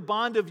word for the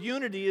bond of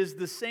unity is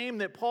the same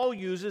that Paul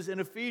uses in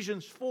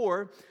Ephesians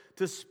 4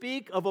 to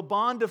speak of a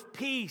bond of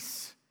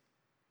peace.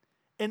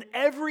 In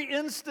every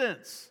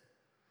instance,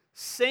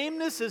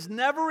 sameness is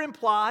never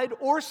implied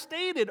or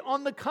stated.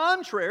 On the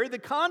contrary, the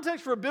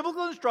context for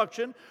biblical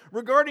instruction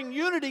regarding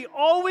unity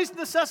always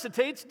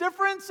necessitates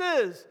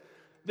differences.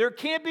 There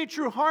can't be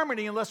true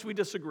harmony unless we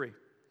disagree.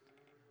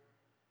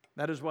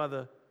 That is why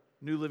the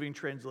New Living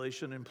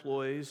Translation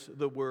employs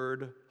the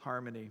word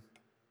harmony.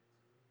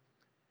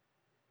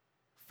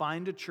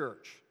 Find a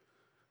church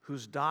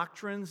whose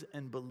doctrines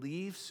and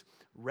beliefs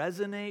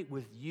resonate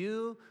with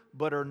you,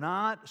 but are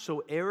not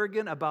so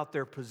arrogant about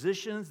their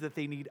positions that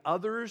they need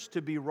others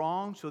to be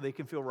wrong so they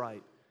can feel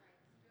right.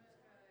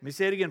 Let me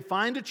say it again.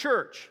 Find a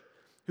church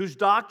whose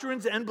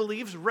doctrines and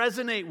beliefs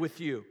resonate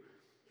with you,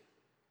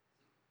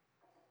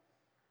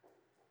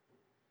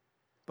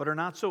 but are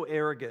not so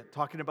arrogant,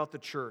 talking about the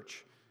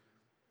church,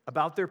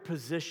 about their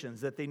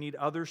positions that they need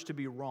others to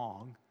be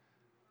wrong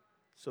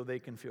so they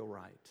can feel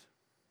right.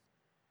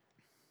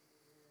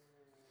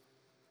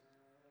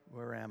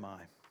 Where am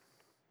I?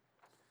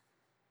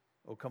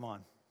 Oh, come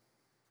on.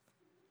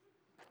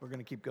 We're going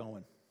to keep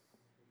going.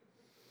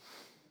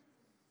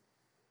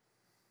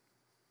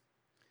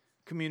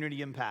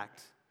 Community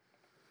impact.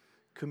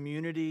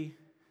 Community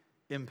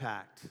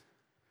impact.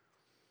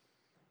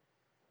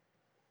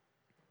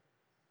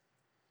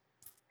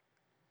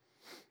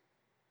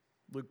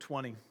 Luke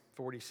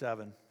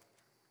 20:47.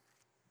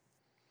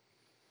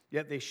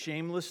 Yet they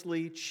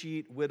shamelessly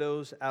cheat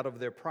widows out of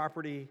their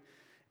property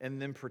and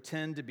then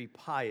pretend to be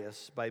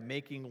pious by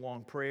making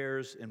long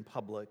prayers in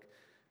public.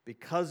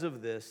 Because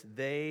of this,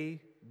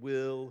 they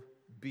will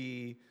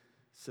be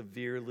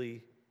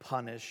severely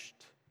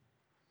punished.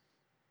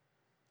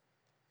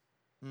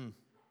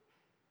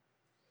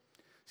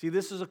 See,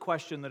 this is a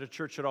question that a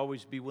church should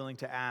always be willing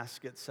to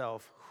ask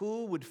itself.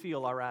 Who would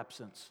feel our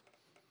absence?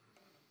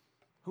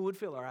 Who would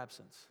feel our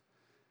absence?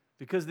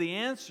 Because the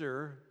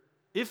answer,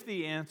 if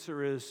the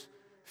answer is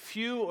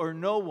few or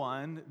no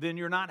one, then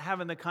you're not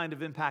having the kind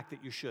of impact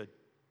that you should.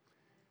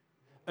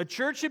 A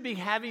church should be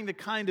having the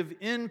kind of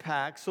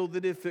impact so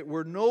that if it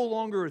were no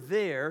longer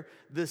there,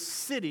 the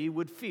city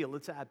would feel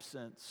its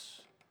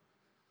absence.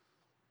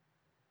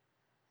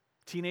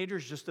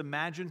 Teenagers, just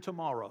imagine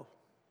tomorrow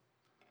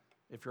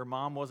if your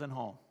mom wasn't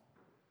home.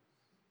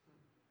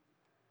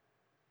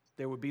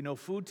 There would be no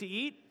food to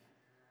eat,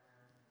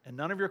 and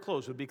none of your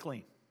clothes would be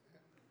clean.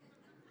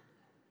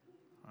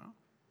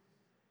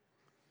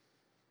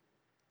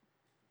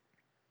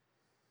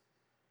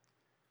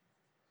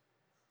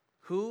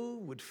 Who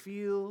would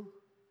feel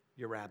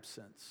your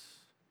absence?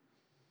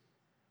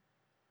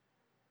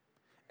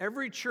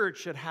 Every church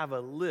should have a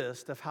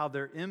list of how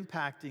they're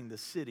impacting the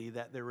city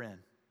that they're in.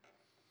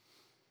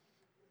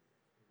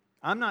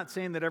 I'm not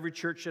saying that every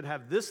church should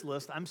have this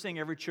list. I'm saying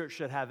every church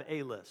should have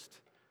a list.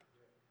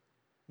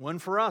 One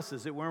for us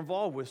is that we're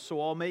involved with So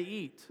All May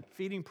Eat,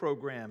 feeding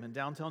program in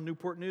downtown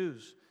Newport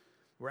News.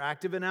 We're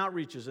active in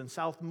outreaches in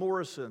South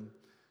Morrison.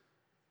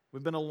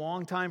 We've been a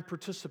long-time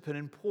participant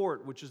in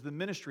Port, which is the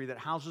ministry that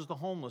houses the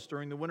homeless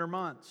during the winter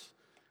months.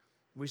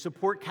 We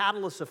support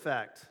Catalyst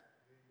Effect.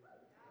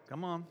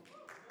 Come on.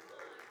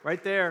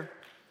 Right there.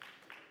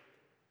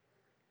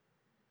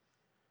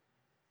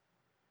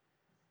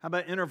 How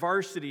about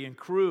InterVarsity and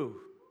Crew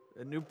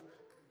at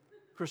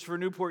Christopher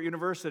Newport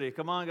University?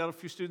 Come on, got a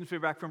few students who are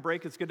back from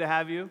break. It's good to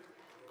have you.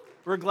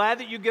 We're glad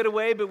that you get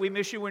away, but we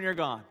miss you when you're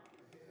gone.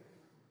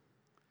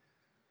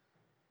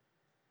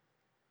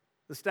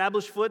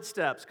 Established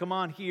footsteps. Come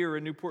on here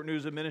in Newport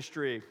News and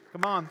Ministry.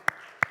 Come on.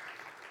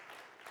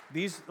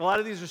 A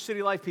lot of these are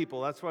City Life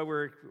people. That's why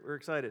we're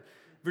excited.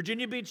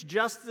 Virginia Beach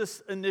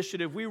Justice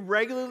Initiative. We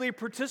regularly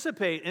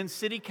participate in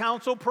city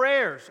council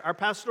prayers, our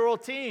pastoral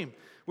team.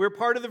 We're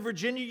part of the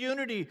Virginia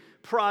Unity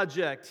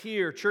Project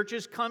here.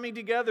 Churches coming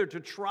together to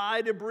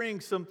try to bring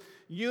some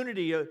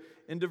unity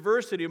and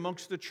diversity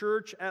amongst the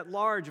church at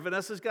large.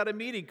 Vanessa's got a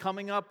meeting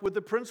coming up with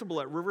the principal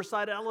at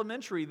Riverside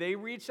Elementary. They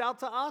reached out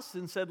to us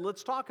and said,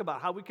 let's talk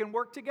about how we can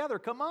work together.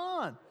 Come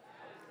on.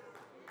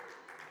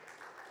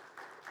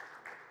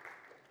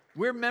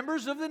 We're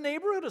members of the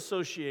neighborhood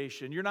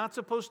association. You're not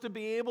supposed to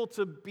be able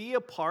to be a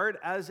part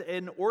as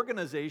an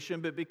organization,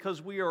 but because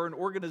we are an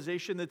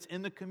organization that's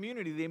in the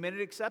community, they made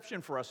an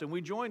exception for us. And we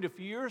joined a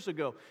few years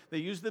ago. They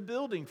use the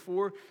building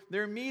for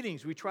their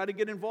meetings. We try to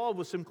get involved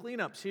with some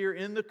cleanups here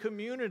in the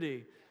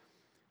community.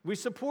 We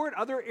support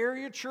other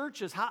area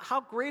churches.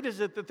 How great is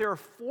it that there are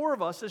 4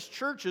 of us as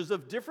churches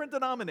of different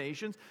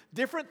denominations,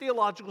 different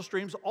theological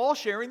streams, all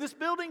sharing this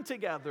building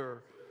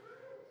together?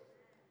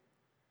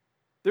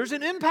 There's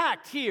an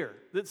impact here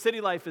that City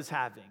Life is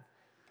having.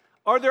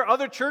 Are there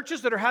other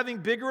churches that are having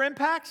bigger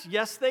impacts?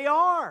 Yes, they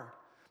are.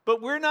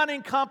 But we're not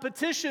in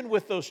competition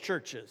with those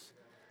churches.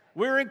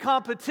 We're in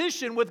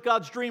competition with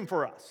God's dream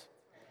for us.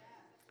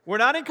 We're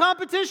not in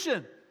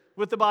competition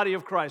with the body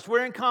of Christ.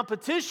 We're in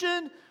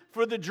competition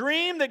for the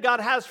dream that God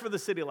has for the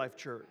City Life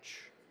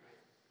Church.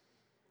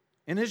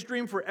 And His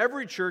dream for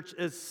every church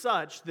is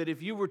such that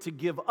if you were to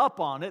give up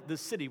on it, the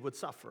city would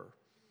suffer.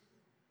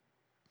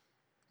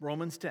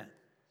 Romans 10.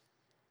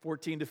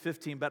 14 to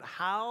 15, but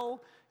how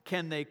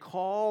can they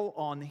call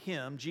on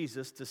Him,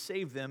 Jesus, to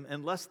save them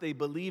unless they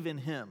believe in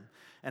Him?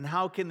 And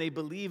how can they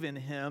believe in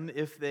Him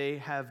if they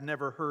have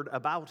never heard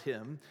about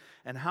Him?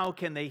 And how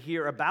can they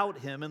hear about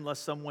Him unless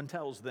someone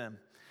tells them?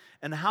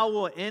 And how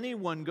will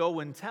anyone go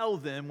and tell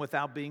them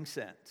without being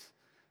sent?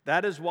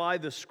 That is why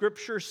the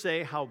Scriptures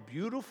say, how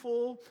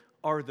beautiful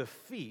are the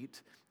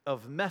feet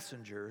of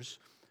messengers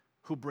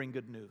who bring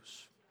good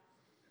news.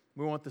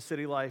 We want the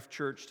City Life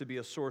Church to be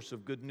a source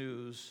of good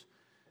news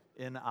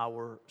in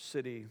our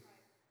city.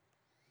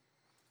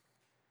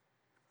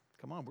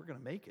 Come on, we're going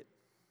to make it.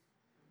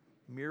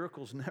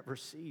 Miracles never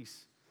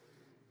cease.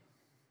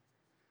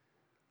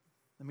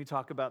 Let me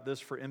talk about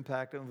this for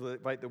impact. I'm going to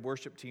invite the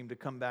worship team to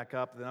come back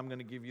up. Then I'm going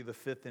to give you the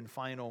 5th and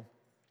final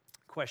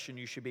question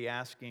you should be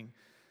asking.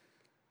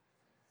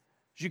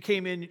 As you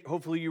came in,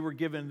 hopefully you were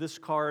given this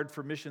card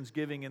for missions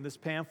giving and this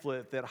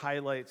pamphlet that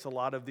highlights a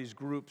lot of these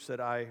groups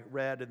that I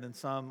read, and then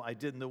some I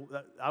didn't.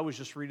 I was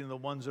just reading the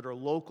ones that are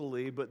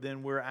locally, but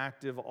then we're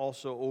active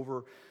also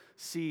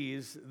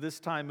overseas. This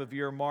time of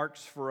year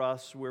marks for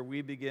us where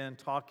we begin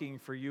talking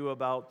for you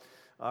about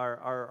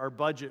our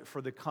budget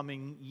for the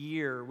coming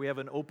year. We have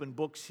an open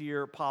books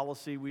here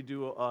policy. We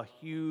do a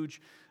huge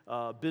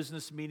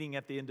business meeting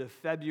at the end of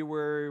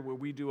February where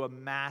we do a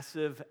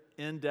massive,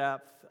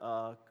 in-depth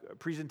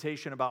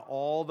presentation about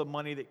all the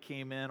money that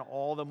came in,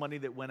 all the money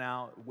that went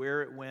out,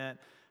 where it went,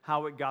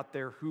 how it got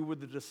there, who were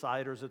the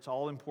deciders. It's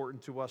all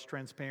important to us,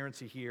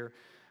 transparency here.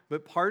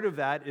 But part of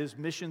that is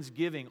missions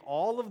giving.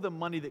 All of the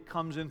money that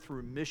comes in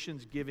through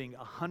missions giving,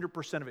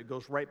 100% of it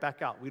goes right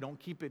back out. We don't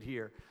keep it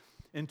here.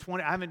 I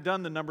haven't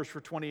done the numbers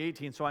for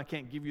 2018, so I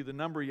can't give you the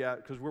number yet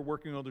because we're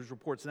working on those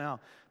reports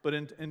now. But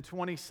in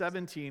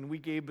 2017, we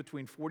gave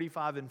between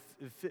 $45,000 and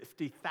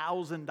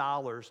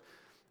 $50,000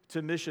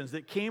 to missions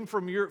that came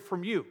from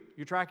you.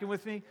 You tracking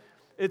with me?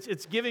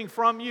 It's giving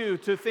from you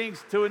to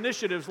things, to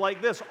initiatives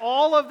like this.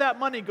 All of that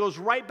money goes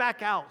right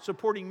back out,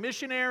 supporting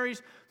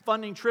missionaries,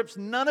 funding trips.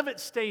 None of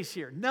it stays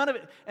here. None of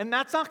it. And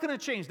that's not going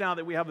to change now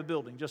that we have a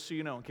building, just so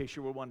you know, in case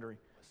you were wondering.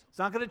 It's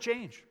not going to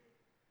change.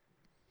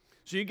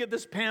 So you get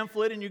this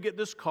pamphlet and you get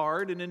this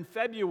card, and in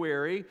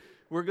February,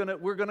 we're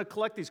gonna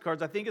collect these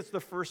cards. I think it's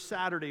the first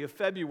Saturday of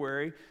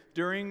February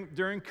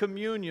during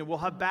communion. We'll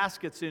have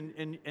baskets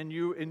and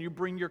you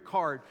bring your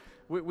card.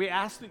 We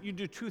ask that you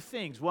do 2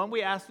 things. One,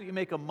 we ask that you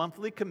make a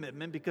monthly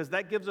commitment because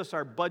that gives us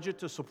our budget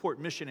to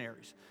support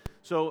missionaries.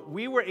 So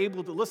we were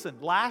able to, listen,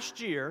 last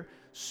year,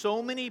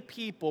 so many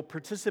people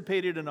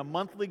participated in a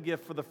monthly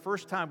gift for the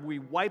first time. We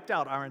wiped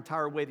out our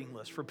entire waiting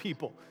list for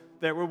people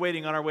that were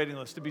waiting on our waiting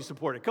list to be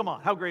supported. Come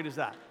on, how great is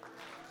that?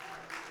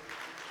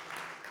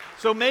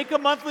 So make a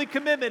monthly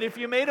commitment. If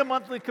you made a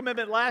monthly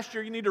commitment last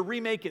year, you need to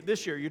remake it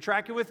this year. You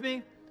tracking with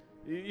me?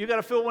 You got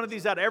to fill one of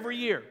these out every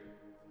year.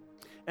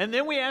 And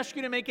then we ask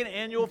you to make an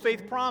annual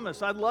faith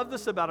promise. I love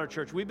this about our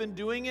church. We've been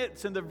doing it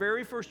since the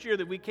very first year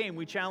that we came.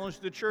 We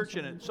challenged the church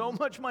in it. So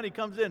much money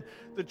comes in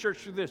the church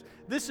through this.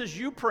 This is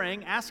you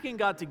praying, asking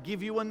God to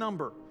give you a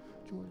number.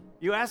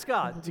 You ask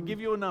God to give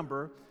you a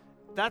number.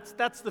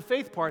 That's the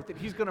faith part, that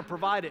He's going to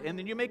provide it. And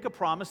then you make a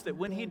promise that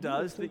when He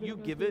does, that you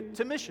give it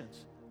to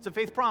missions. It's a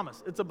faith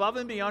promise. It's above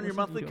and beyond your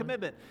monthly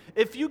commitment.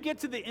 If you get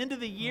to the end of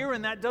the year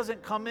and that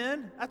doesn't come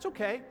in, that's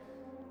okay.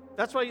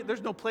 That's why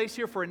there's no place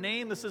here for a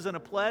name. This isn't a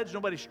pledge.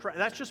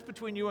 That's just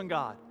between you and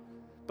God.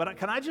 But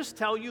can I just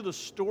tell you the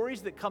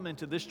stories that come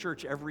into this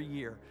church every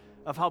year?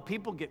 of how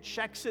people get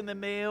checks in the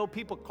mail,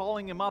 people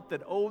calling him up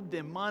that owed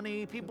them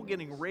money, people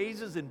getting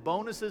raises and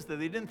bonuses that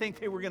they didn't think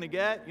they were going to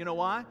get. You know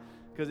why?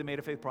 Because they made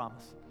a faith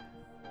promise.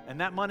 And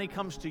that money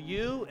comes to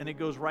you, and it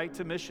goes right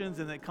to missions,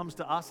 and it comes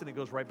to us, and it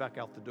goes right back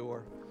out the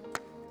door.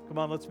 Come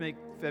on, let's make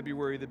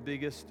February the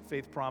biggest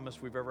faith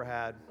promise we've ever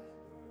had.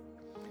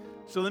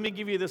 So let me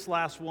give you this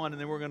last one, and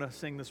then we're going to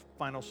sing this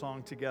final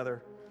song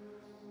together.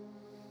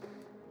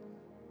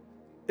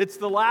 It's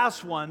the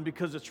last one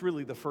because it's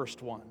really the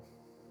first one.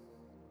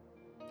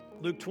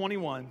 Luke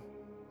 21,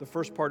 the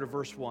first part of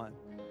verse 1.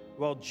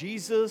 While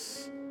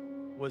Jesus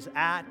was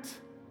at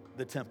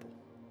the temple.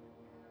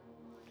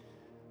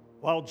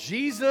 While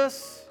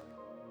Jesus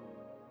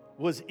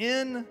was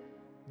in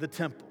the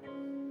temple.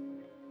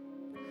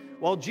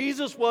 While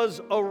Jesus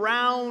was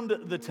around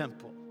the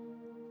temple.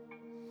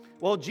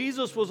 While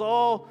Jesus was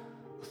all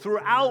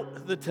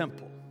throughout the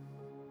temple.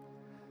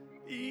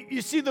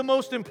 You see, the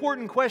most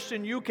important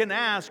question you can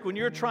ask when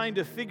you're trying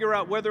to figure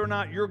out whether or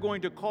not you're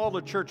going to call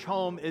a church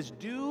home is,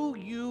 do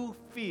you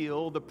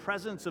feel the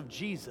presence of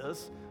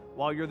Jesus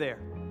while you're there?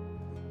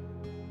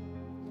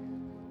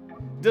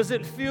 Does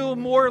it feel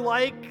more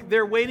like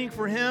they're waiting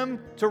for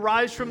him to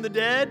rise from the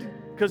dead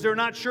because they're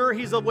not sure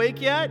he's awake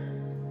yet?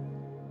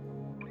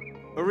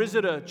 Or is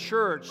it a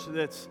church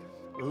that's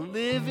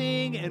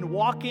living and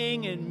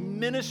walking and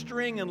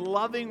ministering and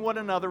loving one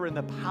another in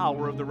the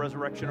power of the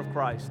resurrection of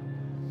Christ?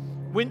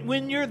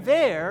 When you're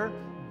there,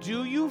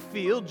 do you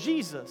feel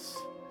Jesus?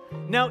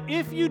 Now,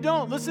 if you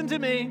don't, listen to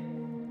me,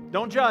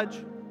 don't judge.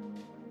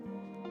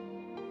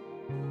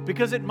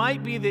 Because it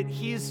might be that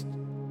he's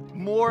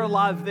more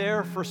alive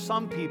there for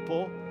some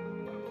people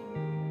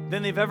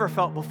than they've ever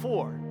felt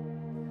before.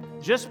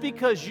 Just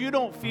because you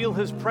don't feel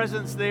his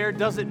presence there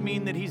doesn't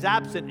mean that he's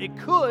absent. It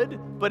could,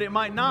 but it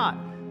might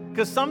not.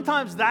 Because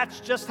sometimes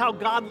that's just how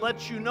God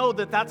lets you know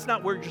that that's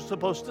not where you're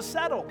supposed to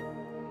settle.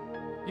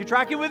 You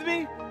tracking with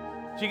me?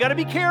 So you got to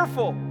be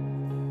careful.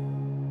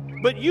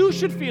 But you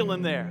should feel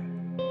him there.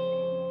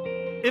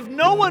 If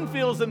no one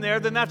feels him there,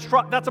 then that's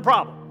a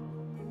problem.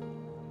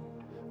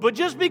 But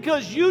just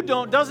because you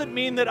don't doesn't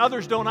mean that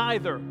others don't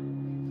either.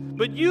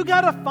 But you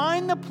got to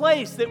find the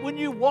place that when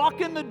you walk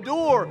in the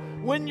door,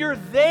 when you're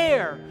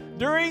there,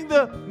 during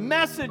the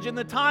message and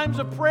the times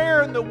of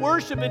prayer and the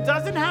worship, it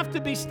doesn't have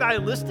to be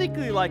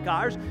stylistically like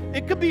ours.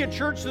 It could be a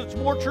church that's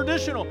more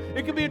traditional.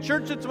 It could be a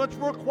church that's much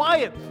more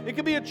quiet. It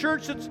could be a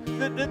church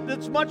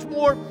that's much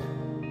more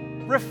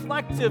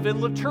reflective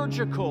and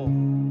liturgical.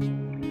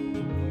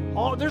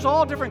 There's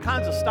all different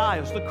kinds of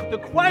styles.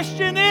 The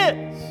question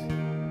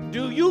is,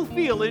 do you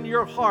feel in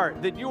your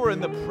heart that you are in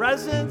the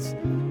presence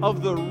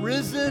of the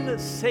risen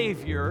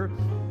Savior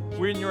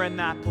when you're in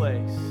that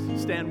place?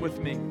 Stand with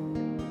me.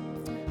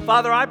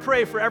 Father, I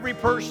pray for every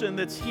person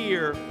that's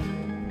here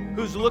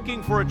who's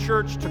looking for a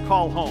church to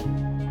call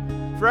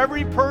home. For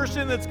every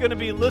person that's going to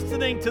be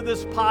listening to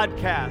this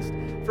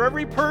podcast. For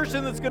every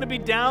person that's going to be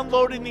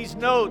downloading these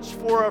notes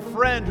for a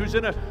friend who's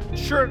in a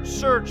church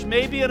search,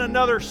 maybe in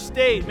another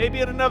state, maybe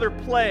in another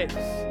place.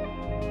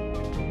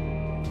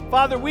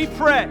 Father, we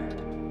pray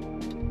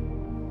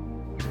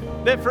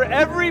that for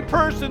every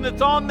person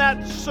that's on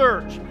that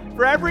search,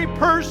 for every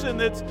person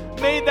that's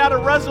made that a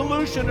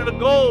resolution and a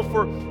goal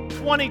for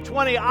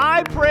 2020,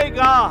 I pray,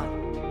 God,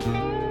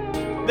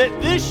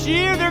 that this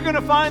year they're going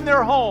to find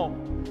their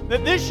home,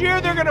 that this year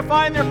they're going to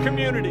find their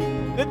community,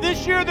 that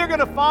this year they're going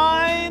to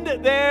find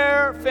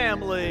their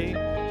family,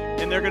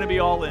 and they're going to be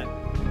all in.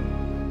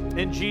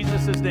 In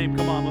Jesus' name,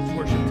 come on, let's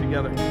worship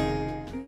together.